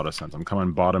makes a lot of sense. I'm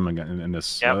coming bottom again in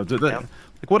this. Yep, yep.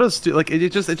 Like, what a like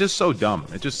it's just so dumb.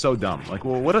 It's just so dumb. Like,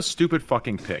 well, what a stupid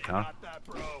fucking pick, huh?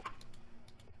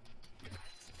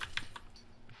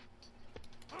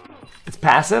 It's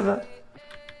passive?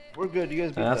 We're good. You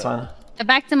guys beat Yeah, that's that. fine. I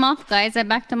backed him off, guys. I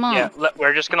backed him off. Yeah,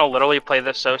 we're just going to literally play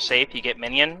this so safe. You get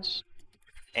minions.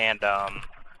 And,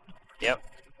 yep.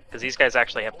 Because these guys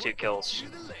actually have 2 kills.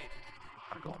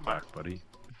 I'm going back, buddy.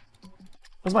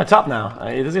 Where's my top now?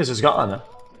 This guy's just gone.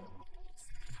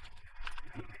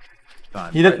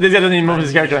 Time. This guy doesn't even move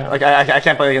his character. Like, I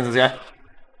can't play against this guy.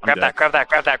 Grab dead. that, grab that,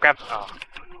 grab that, grab. Oh.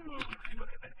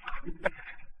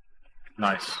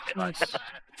 Nice, nice.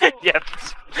 Yes.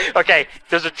 Okay,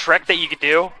 there's a trick that you could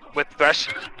do with Thresh.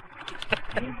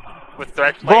 with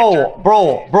Thresh. Lantern.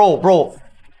 Bro.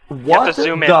 What to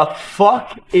zoom in. the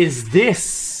fuck is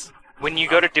this? When you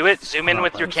go to do it, zoom in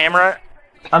with your camera.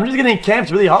 I'm just getting camped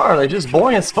really hard. Like, just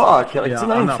boring as fuck. Like, it's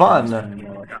not I'm even not fun. playing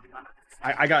anymore.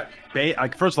 I got bait.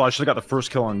 Like, first of all, I should have got the first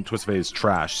kill on Twist Phase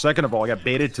trash. Second of all, I got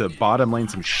baited to bottom lane,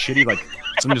 some shitty, like,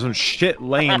 some shit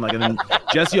lane. Like, and then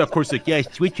Jesse, of course, like, yeah,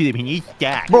 switch to him. He needs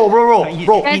stack. Bro.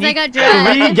 Guys, I got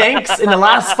dragged. 3 ganks in the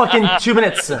last fucking 2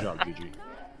 minutes. Good job, GG.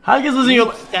 How are you guys losing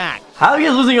your How are you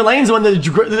guys losing your lanes when the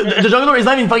jungler is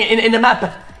not even fucking in the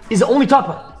map? He's the only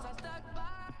top.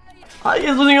 How are you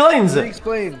guys losing your lanes? Let me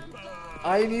explain.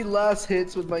 I need last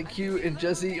hits with my Q, and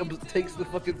Jesse takes the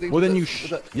fucking thing. Well, then you with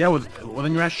that- yeah, well,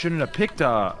 then you shouldn't have picked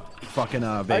fucking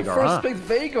I Veigar, first huh? picked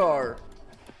Veigar.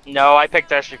 No, I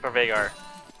picked Ashley for Veigar.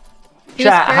 He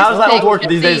was Chat, first how's that pick, work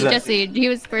these days? Jesse, he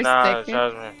was first No, pick.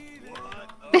 I'm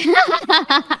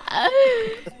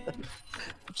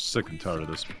sick and tired of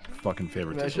this fucking I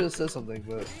mean, I should favoritism. have said something,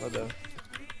 but my bad.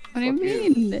 What do you Fuck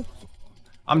you. mean?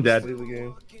 I'm dead. Leave the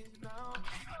game.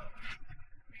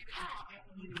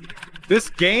 This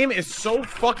game is so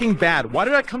fucking bad. Why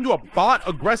did I come to a bot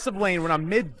aggressive lane when I'm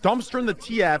mid dumpster in the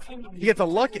TF? He gets a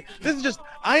lucky. This is just.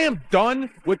 I am done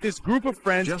with this group of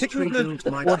friends. Just Kicking rebuild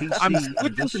my the, PC I'm and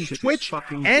switching this from shit is Twitch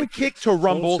fucking and wicked. kick to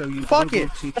Rumble. Also, you Fuck it.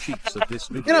 Google cheats of this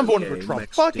And I'm voting for video Trump. game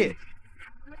Fuck XD. it.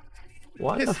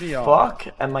 What Piss the me off.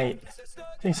 fuck am I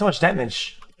doing so much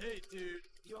damage?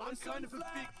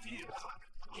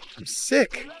 I'm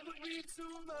sick.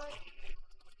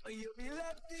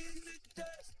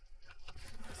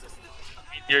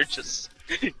 You're just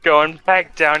going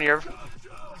back down your.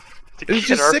 It's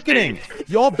just sickening.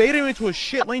 Y'all baited me into a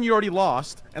shit lane you already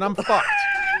lost, and I'm fucked.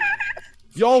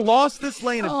 Y'all lost this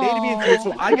lane and baited me into it,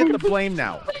 so I get the blame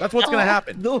now. That's what's gonna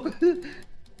happen. No.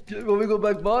 When we go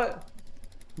back bot.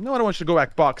 No, I don't want you to go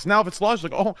back box. Now if it's lost,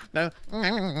 like, oh, no.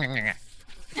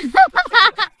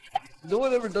 No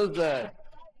one ever does that.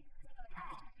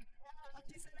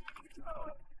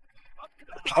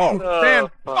 Oh, man,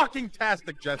 fucking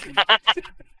tastic, Jesse.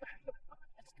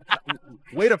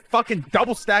 Way to fucking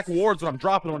double stack wards when I'm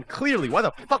dropping one. Clearly, why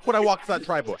the fuck would I walk to that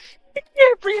tri-bush?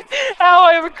 Can't breathe. Ow,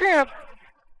 I have a cramp.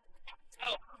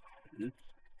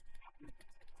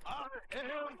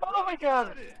 Oh my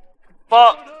god.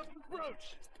 Well,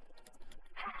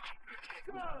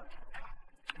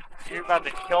 you're about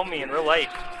to kill me in real life.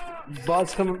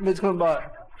 Bot's coming. Mid's coming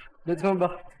bot. Mid's coming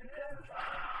bot.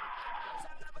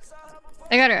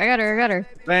 I got her.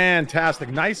 Fantastic,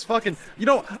 nice fucking. You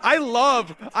know, I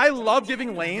love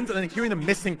giving lanes and then hearing the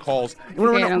missing calls. And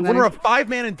when we're a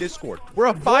 5-man in Discord, we're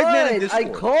a 5-man in Discord. I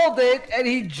called it, and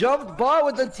he jumped bot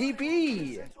with the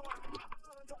TP.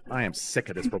 I am sick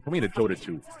of this, bro. Put me in a Dota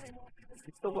 2.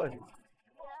 Still play.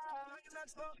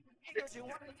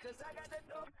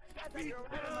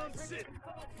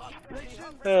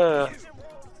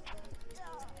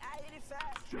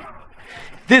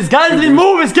 This guy didn't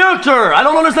move his character! I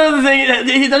don't understand the thing.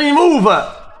 He doesn't even move!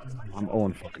 I'm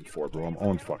 0-4, bro. I'm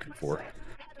 0-4.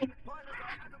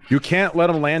 You can't let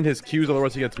him land his Qs,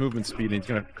 otherwise he gets movement speed and he's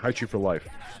gonna kite you for life.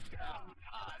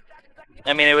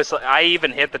 I mean, it was. I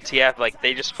even hit the TF. Like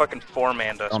they just fucking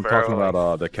four-manned us, I'm bro. talking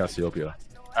about the Cassiopeia.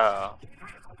 Oh.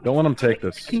 Don't let him take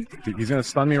this. He's gonna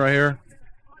stun me right here.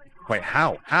 Wait,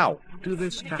 how? How? Do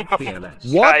this cat fearless.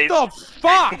 What the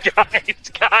fuck?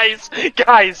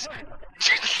 Guys!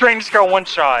 Strings got one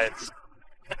shot.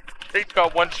 Strings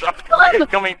got one shot.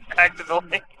 Coming back to the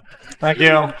lane. Thank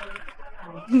you.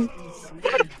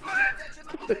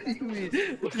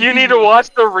 You need to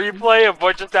watch the replay of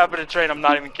what just happened to Train. I'm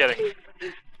not even kidding.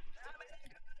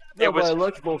 No, It was. but I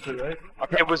looked bullshit, right?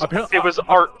 It was. It was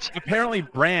art. Apparently,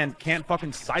 Brand can't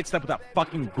fucking sidestep without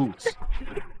fucking boots.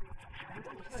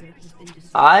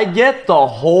 I get the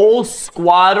whole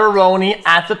squatteroni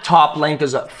at the top lane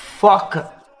because fuck.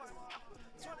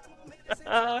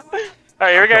 Alright,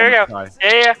 here we go, here we go.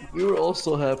 Yeah. We were all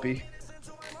so happy.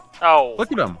 Oh.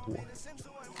 Look at him.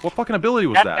 What fucking ability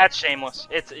was that? That's shameless.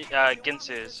 It's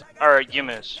Ginsu's. Or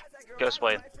Yumu's.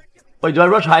 Ghostblade. Wait, do I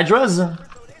rush Hydras?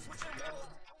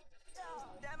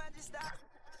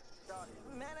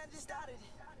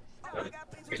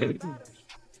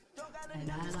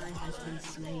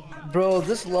 Bro,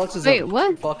 this Lux is Wait, a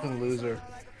what? fucking loser.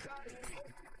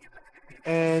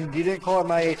 And you didn't call it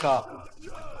my A top.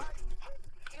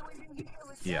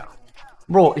 Yeah.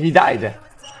 Bro, he died.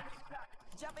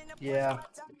 Yeah.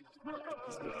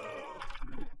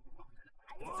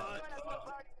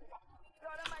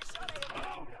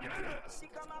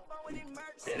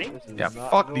 Yeah,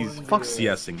 fuck these. Fuck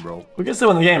CSing, bro. We can still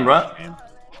win the game, bro.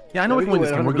 Yeah, I know we can win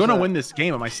this game. We're gonna 100%. win this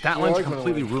game, and my stat We line's are gonna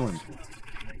completely win. ruined.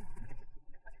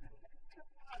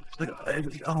 Like,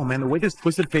 oh man, the way this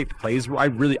Twisted Fate plays, I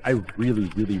really hope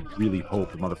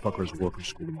the motherfuckers work for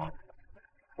school tomorrow.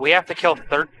 We have to kill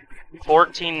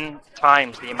 14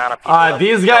 times the amount of people.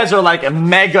 These guys are like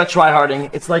mega tryharding.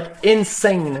 It's like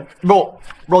insane. Bro,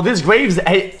 this Graves,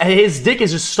 his dick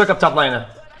is just stuck up top lane.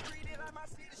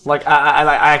 Like,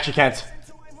 I actually can't.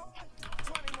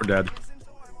 We're dead.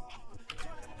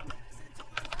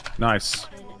 Nice.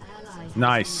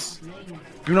 Nice.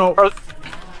 You know,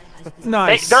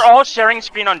 nice. They're all sharing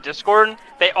screen on Discord.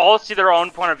 They all see their own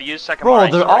point of view. Second Bro,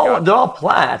 line, they're all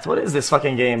plat. What is this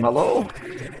fucking game? Hello?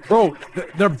 Bro,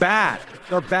 they're bad.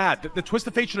 They're bad. The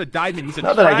Twisted Fate should have died, man. He's a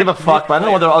Not that I give a trash fuck, but I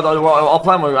don't know what player. they're all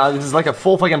playing with. This is like a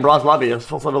full fucking bronze lobby. A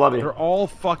full silver lobby. They're all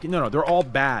fucking no. They're all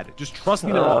bad. Just trust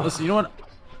me. They're all. Listen, you know what?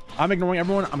 I'm ignoring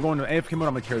everyone. I'm going to AFK mode.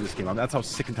 I'm gonna carry this game. That's how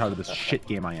sick and tired of this shit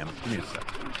game I am. Give me a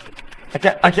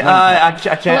sec. I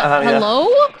can't. Yeah. Hello?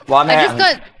 Well,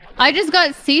 I just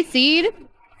got CC'd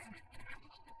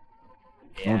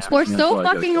for so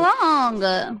fucking long.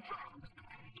 Yeah.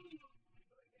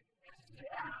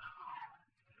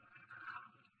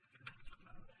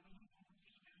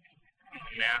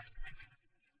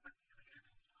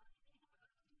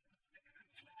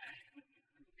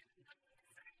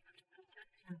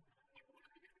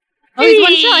 Oh, he's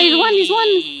one shot. He's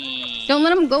one. Don't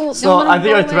let him go. So I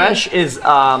think our Thresh is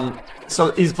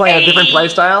so he's playing a different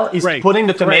playstyle. He's putting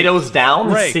the tomatoes down,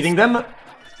 Great. seeding them,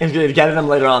 and getting them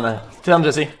later on. Tell him,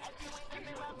 Jesse.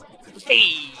 Hey.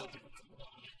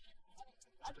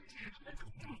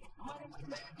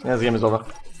 Yeah, the game is over.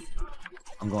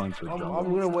 I'm going to. I'm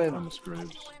gonna win. On the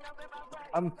Graves.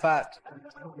 I'm fat.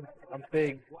 I'm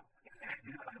big.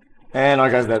 And our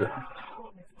guy's dead.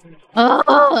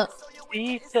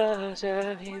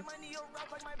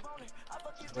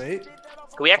 Wait.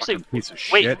 We actually Piece of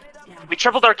wait. shit. We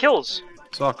tripled our kills.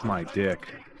 Suck my dick.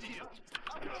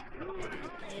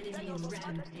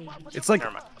 It's like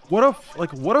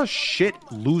what a shit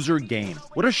loser game.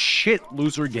 What a shit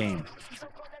loser game.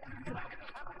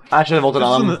 I should have voted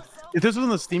on him. If this was in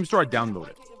the Steam store, I'd download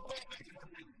it.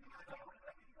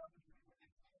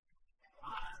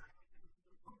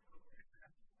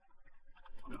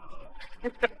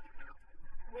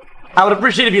 I would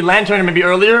appreciate if you lantern maybe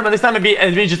earlier, but this time it'd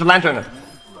be just a lantern.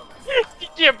 You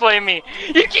can't blame me.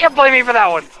 You can't blame me for that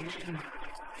one.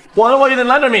 Why don't you didn't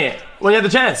lantern me when you had the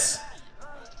chance?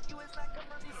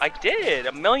 I did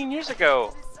a million years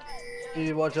ago. You need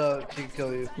to watch out to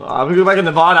kill you. If we go back in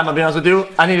the VOD, I'm gonna be honest with you.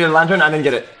 I needed a lantern, I didn't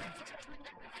get it.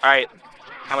 All right.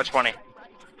 How much money?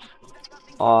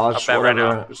 Oh, just bet right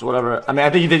whatever. now. Just whatever. I mean, I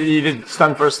think he did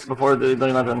stun first before the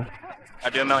lantern. I'll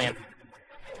do a million.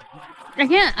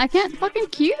 I can't fucking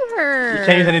cue her. You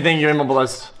can't use anything, you're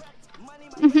immobilized.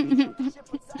 Do you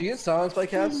get silenced by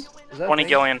cats? Is that 20 thing?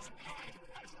 Gillian.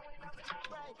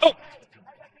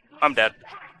 I'm dead.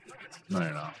 No,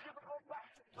 you're not.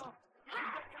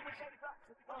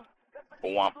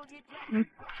 Womp.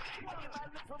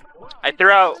 I threw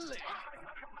out.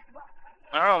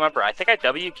 I don't remember. I think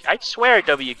I swear I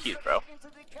WQ'd, bro.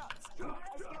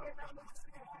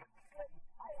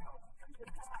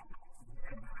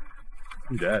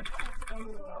 I'm dead.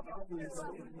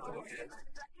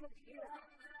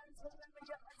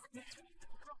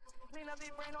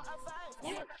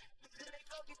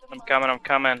 I'm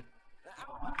coming.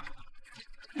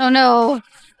 Oh no.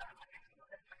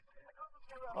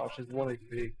 Oh, she's 1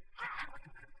 HP.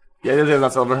 Yeah, this is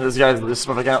not silver. This guy's this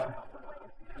perfect out.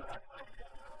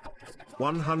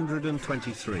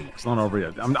 123. It's not over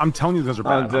yet. I'm telling you, those are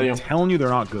bad. I'm telling you, they're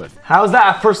not good. How's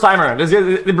that a first timer? This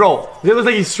guy, bro, this looks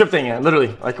like he's scripting it,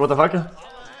 literally. Like, what the fuck?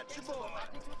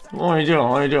 What are you doing?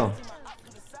 What are you doing?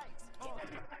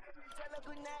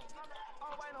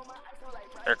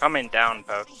 They're coming down,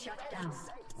 folks.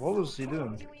 What was he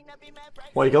doing?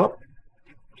 What, you go?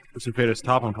 This is Peter's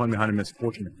top. I'm playing behind a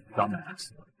misfortune.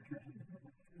 Dumbass.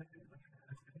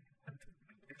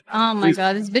 Oh my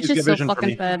god, this bitch get is so vision for fucking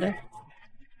me. fed.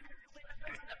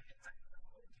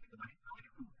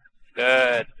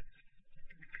 Good.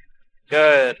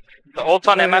 Good. The ult's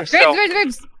on MF still.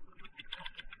 Grapes!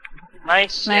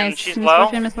 Nice. And Nice. she's low.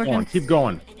 Misfortune, Go on, misfortune. keep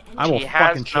going. I will She fucking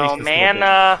has chase no this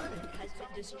mana.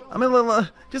 I mean,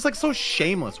 just like so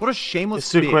shameless. What a shameless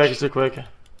It's too bitch. quick, it's too quick.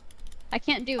 I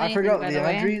can't do I anything, forgot by the the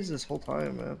way. Andres this whole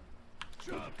time, man.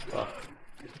 Oh,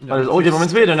 does old get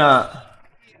movement speed or not?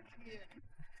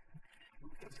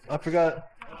 I forgot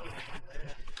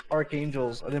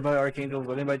Archangels. I didn't buy Archangels.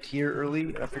 I didn't buy tier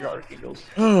early. I forgot Archangels.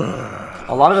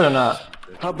 A lot of it or not?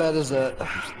 How bad is that?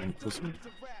 I'm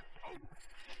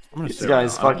gonna These say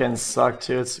guys right now, fucking suck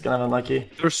too, it's kind of unlucky.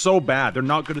 they're so bad. They're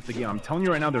not good at the game. I'm telling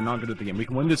you right now, they're not good at the game. We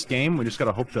can win this game. We just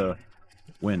gotta hope to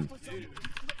win.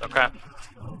 Okay.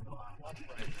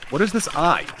 What is this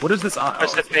eye? What is this eye?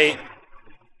 Precipitate.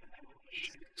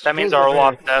 That means our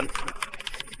lock dead.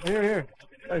 Here.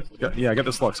 Nice. Yeah, get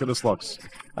this Lux. Get this Lux.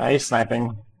 Nice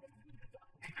sniping.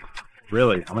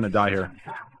 Really, I'm gonna die here.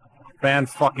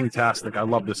 Fan-fucking-tastic. I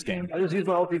love this game. I just used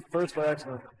my ulti first by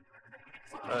accident.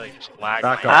 Really just lag.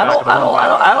 Back up.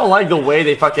 I don't like the way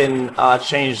they fucking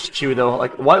changed Q though.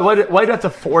 Like, why do you have to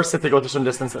force it to go to some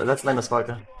distance? That's lame as fuck.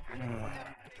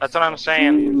 That's what I'm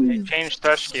saying. They changed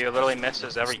Thresh Q. It literally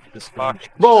misses every fuck.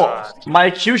 Bro,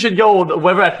 my Q should go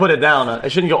wherever I put it down.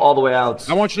 It shouldn't go all the way out.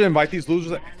 I want you to invite these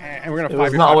losers, and we're gonna It fight.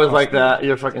 was not always like that.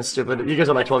 You're fucking stupid. You guys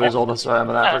are like 12 years old. Sorry,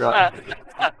 but I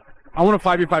forgot. I want a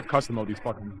 5v5 custom mode. These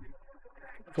fucking.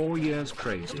 4 years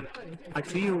crazy. I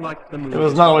feel like the It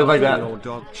was not always like that. Your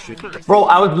dog shit. Bro,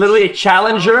 I was literally a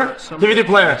challenger PvP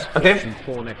player. Okay,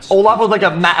 Olaf was like a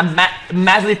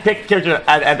massively picked character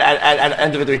at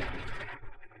NW3.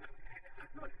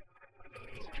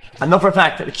 I know for a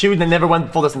fact that Q never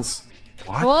went full distance.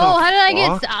 What Whoa, the how did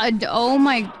I fuck? get... oh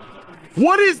my...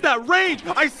 What is that range?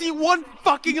 I see one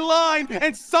fucking line,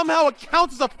 and somehow it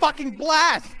counts as a fucking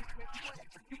blast.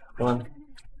 Come on.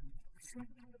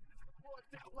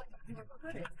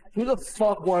 Who the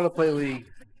fuck wanted to play League?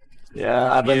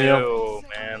 Yeah, I blame you. You,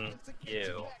 man.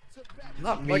 You.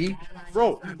 Not me.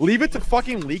 Bro, leave it to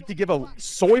fucking League to give a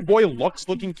soy boy Lux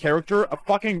looking character a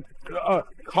fucking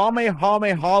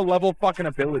Kamehameha level fucking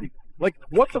ability. Like,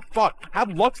 what the fuck? Have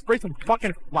Lux spray some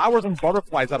fucking flowers and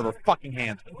butterflies out of her fucking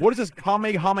hands. What is this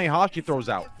Kamehameha she throws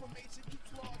out?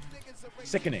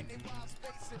 Sickening.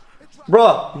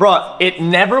 Bro, it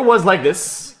never was like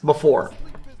this before.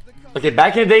 Okay,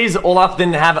 back in the days, Olaf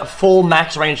didn't have a full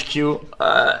max range Q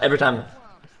every time.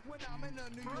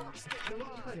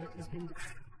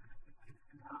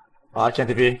 Oh, I can't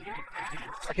TP.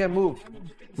 I can't move.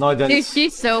 No, I didn't. Dude,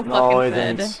 she's so No, fucking I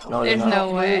fed. didn't. No, I There's didn't.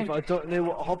 no way. I don't know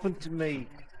what happened to me.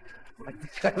 Like,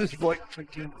 I was like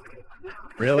freaking...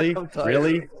 Really? I'm tired.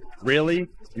 Really? Really?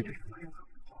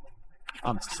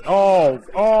 Oh!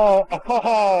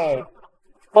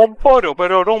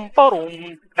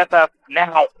 FF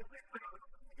now.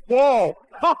 Whoa!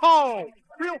 Oh!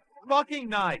 Real fucking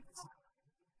nice!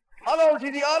 Auto,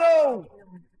 GD, auto!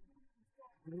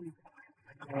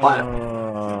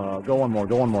 Go one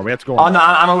more. We have to go Oh on. no,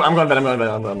 I'm going to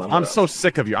bed. I'm so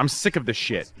sick of you. I'm sick of this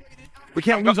shit. We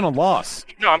can't lose on a loss.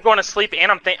 No, I'm going to sleep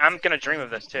and I'm gonna dream of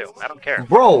this too. I don't care.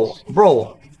 Bro.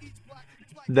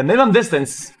 The minimum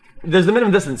distance. There's the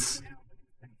minimum distance.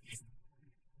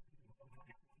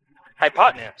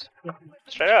 Hypotenuse.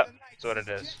 Straight up. That's what it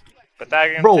is.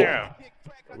 Pythagorean Bro. theorem.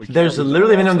 There's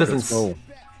literally minimum Let's distance. go.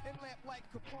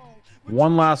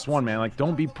 One last one, man. Like,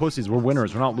 don't be pussies. We're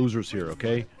winners. We're not losers here,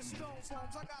 okay?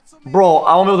 Bro,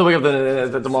 I won't be able to wake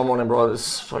up tomorrow morning, bro.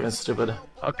 It's fucking stupid.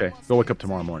 Okay, go wake up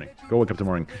tomorrow morning. Go wake up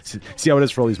tomorrow morning. See how it is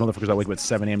for all these motherfuckers that wake up at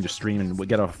 7 a.m. to stream and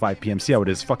get up at 5 p.m. See how it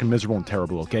is. Fucking miserable and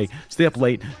terrible, okay? Stay up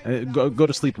late, go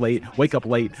to sleep late, wake up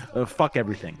late, fuck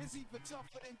everything.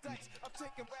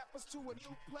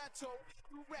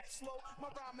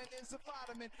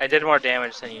 I did more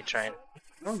damage than you, Train.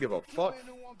 I don't give a fuck.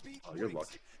 Oh, you're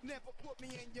lucky.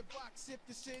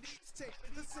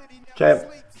 Okay.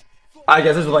 Alright,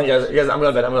 guys, this is one, guys. I'm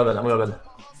going to bed.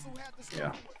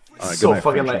 Yeah. Alright, So night,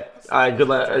 fucking friendship. late. Alright, good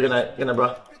night, bro. Good night,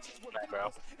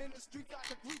 bro.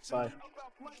 Bye.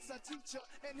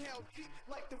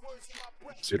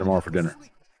 See you tomorrow for dinner.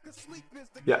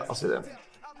 Yeah, I'll see you then.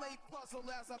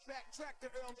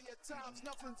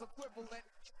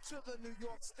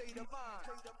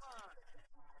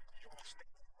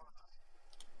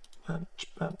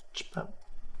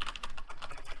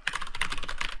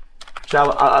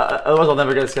 Otherwise I'll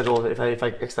never get a schedule if I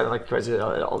extend like crazy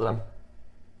all the time.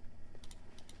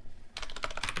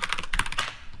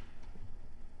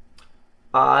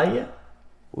 I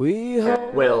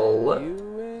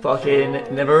will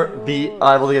fucking never be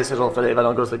able to get a schedule for it if I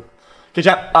don't go to sleep. Okay,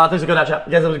 chat. Thanks for going out, chat.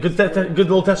 Guys, that was a good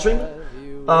little test stream.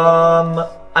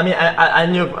 I mean, I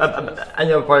knew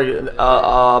probably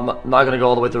not gonna go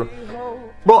all the way through.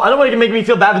 Bro, I don't want you to make me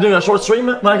feel bad for doing a short stream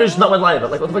when I could just not went live.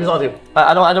 Like, what the fuck is wrong with you?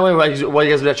 I don't know why you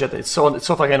guys do that shit. It's so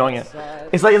fucking annoying.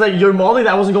 It's like you're mauling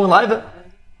that I wasn't going live,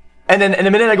 and then in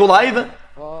a minute I go live,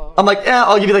 I'm like, yeah,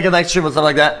 I'll give you like a nice stream or something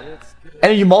like that,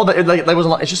 and then you maul that it like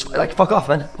wasn't live. It's just like fuck off,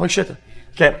 man. Holy shit.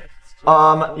 Okay.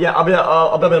 Yeah, I'll be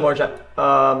up in the morning, chat.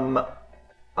 I'm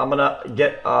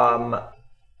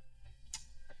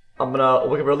gonna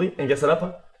wake up early and get set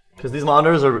up because these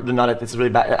monitors they're not it. It's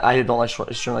really bad. I don't like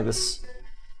streaming like this.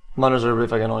 Monitors are really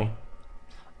fucking annoying.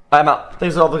 I'm out.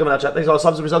 Thanks all for coming out, chat. Thanks all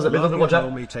subs and resubs.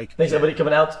 Thanks everybody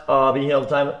coming out, being here all the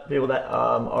time. People that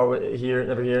are here,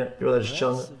 never here. People that are just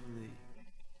chilling.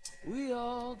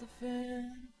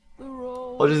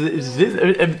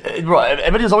 Bro,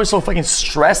 everybody's always so fucking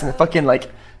stressed and fucking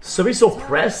like so everybody's so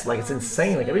pressed, like it's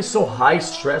insane. Like everybody's so high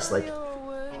stress, like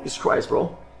Jesus Christ,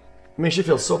 bro. I mean, shit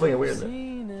feels so fucking weird, man.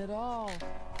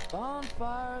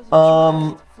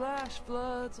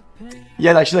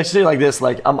 Yeah, like she say like this,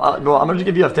 like bro, I'm gonna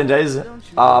give you 10 days.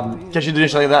 Can she do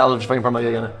shit like that? I'll just fucking promote you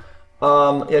again.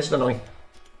 Yeah, it's just annoying.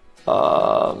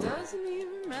 Like,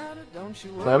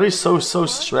 everybody's so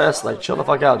stressed. Like, chill the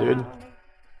fuck out, dude.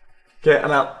 Okay,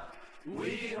 I'm out.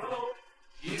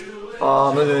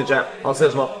 I'm gonna do the chat. I'll see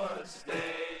you tomorrow.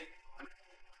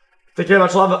 Take care,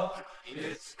 much love.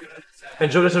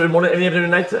 Enjoy this every morning, every evening,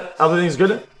 every night. Everything's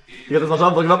good. You got this much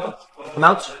love. Look it up. I'm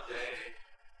out.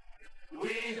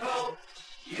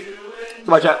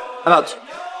 Goodbye, chat. I'm out.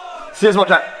 See you tomorrow,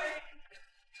 chat.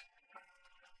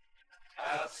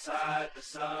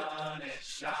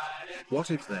 What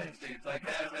if they?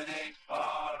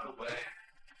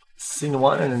 Scene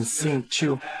 1 and then scene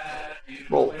 2.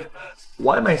 Bro,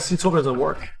 why my scene 2 doesn't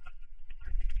work?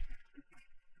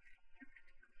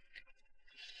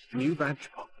 New badge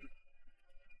pop.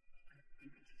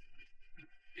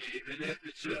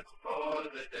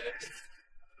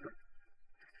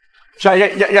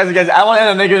 Chat, guys, I want to end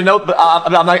on a negative note, but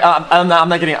I'm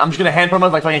not kidding. I'm just gonna hand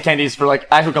promote like fucking candies for like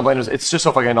actual complainers. It's just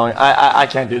so fucking annoying. I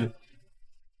can't, dude.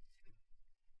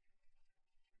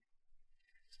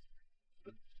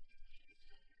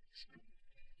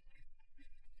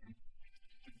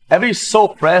 Everybody's so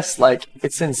pressed, like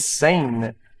it's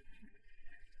insane.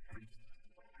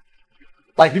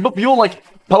 Like people like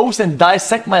post and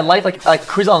dissect my life like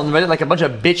Chris on Reddit, like a bunch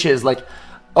of bitches. Like,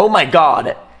 oh my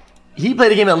god, he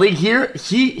played a game in the league here.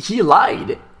 He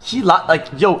lied. He lied.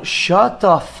 Like, yo, shut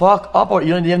the fuck up, or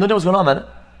you have no idea what's going on, man.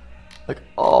 Like,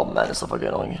 oh man, it's so fucking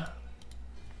annoying.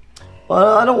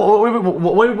 I don't.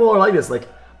 Why people are like this? Like,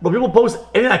 but people post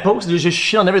anything I post, there's just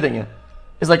shit on everything.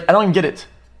 It's like I don't even get it.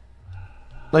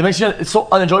 Like, it makes it's so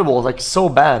unenjoyable. It's like so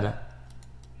bad.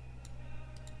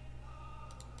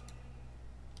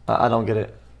 I don't get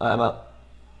it. I'm out.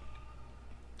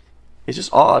 It's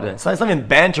just odd. It's not even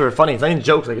banter or funny. It's not even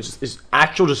jokes. Like it's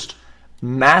actual just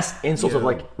mass insults of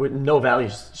like with no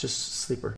values. It's just sleeper.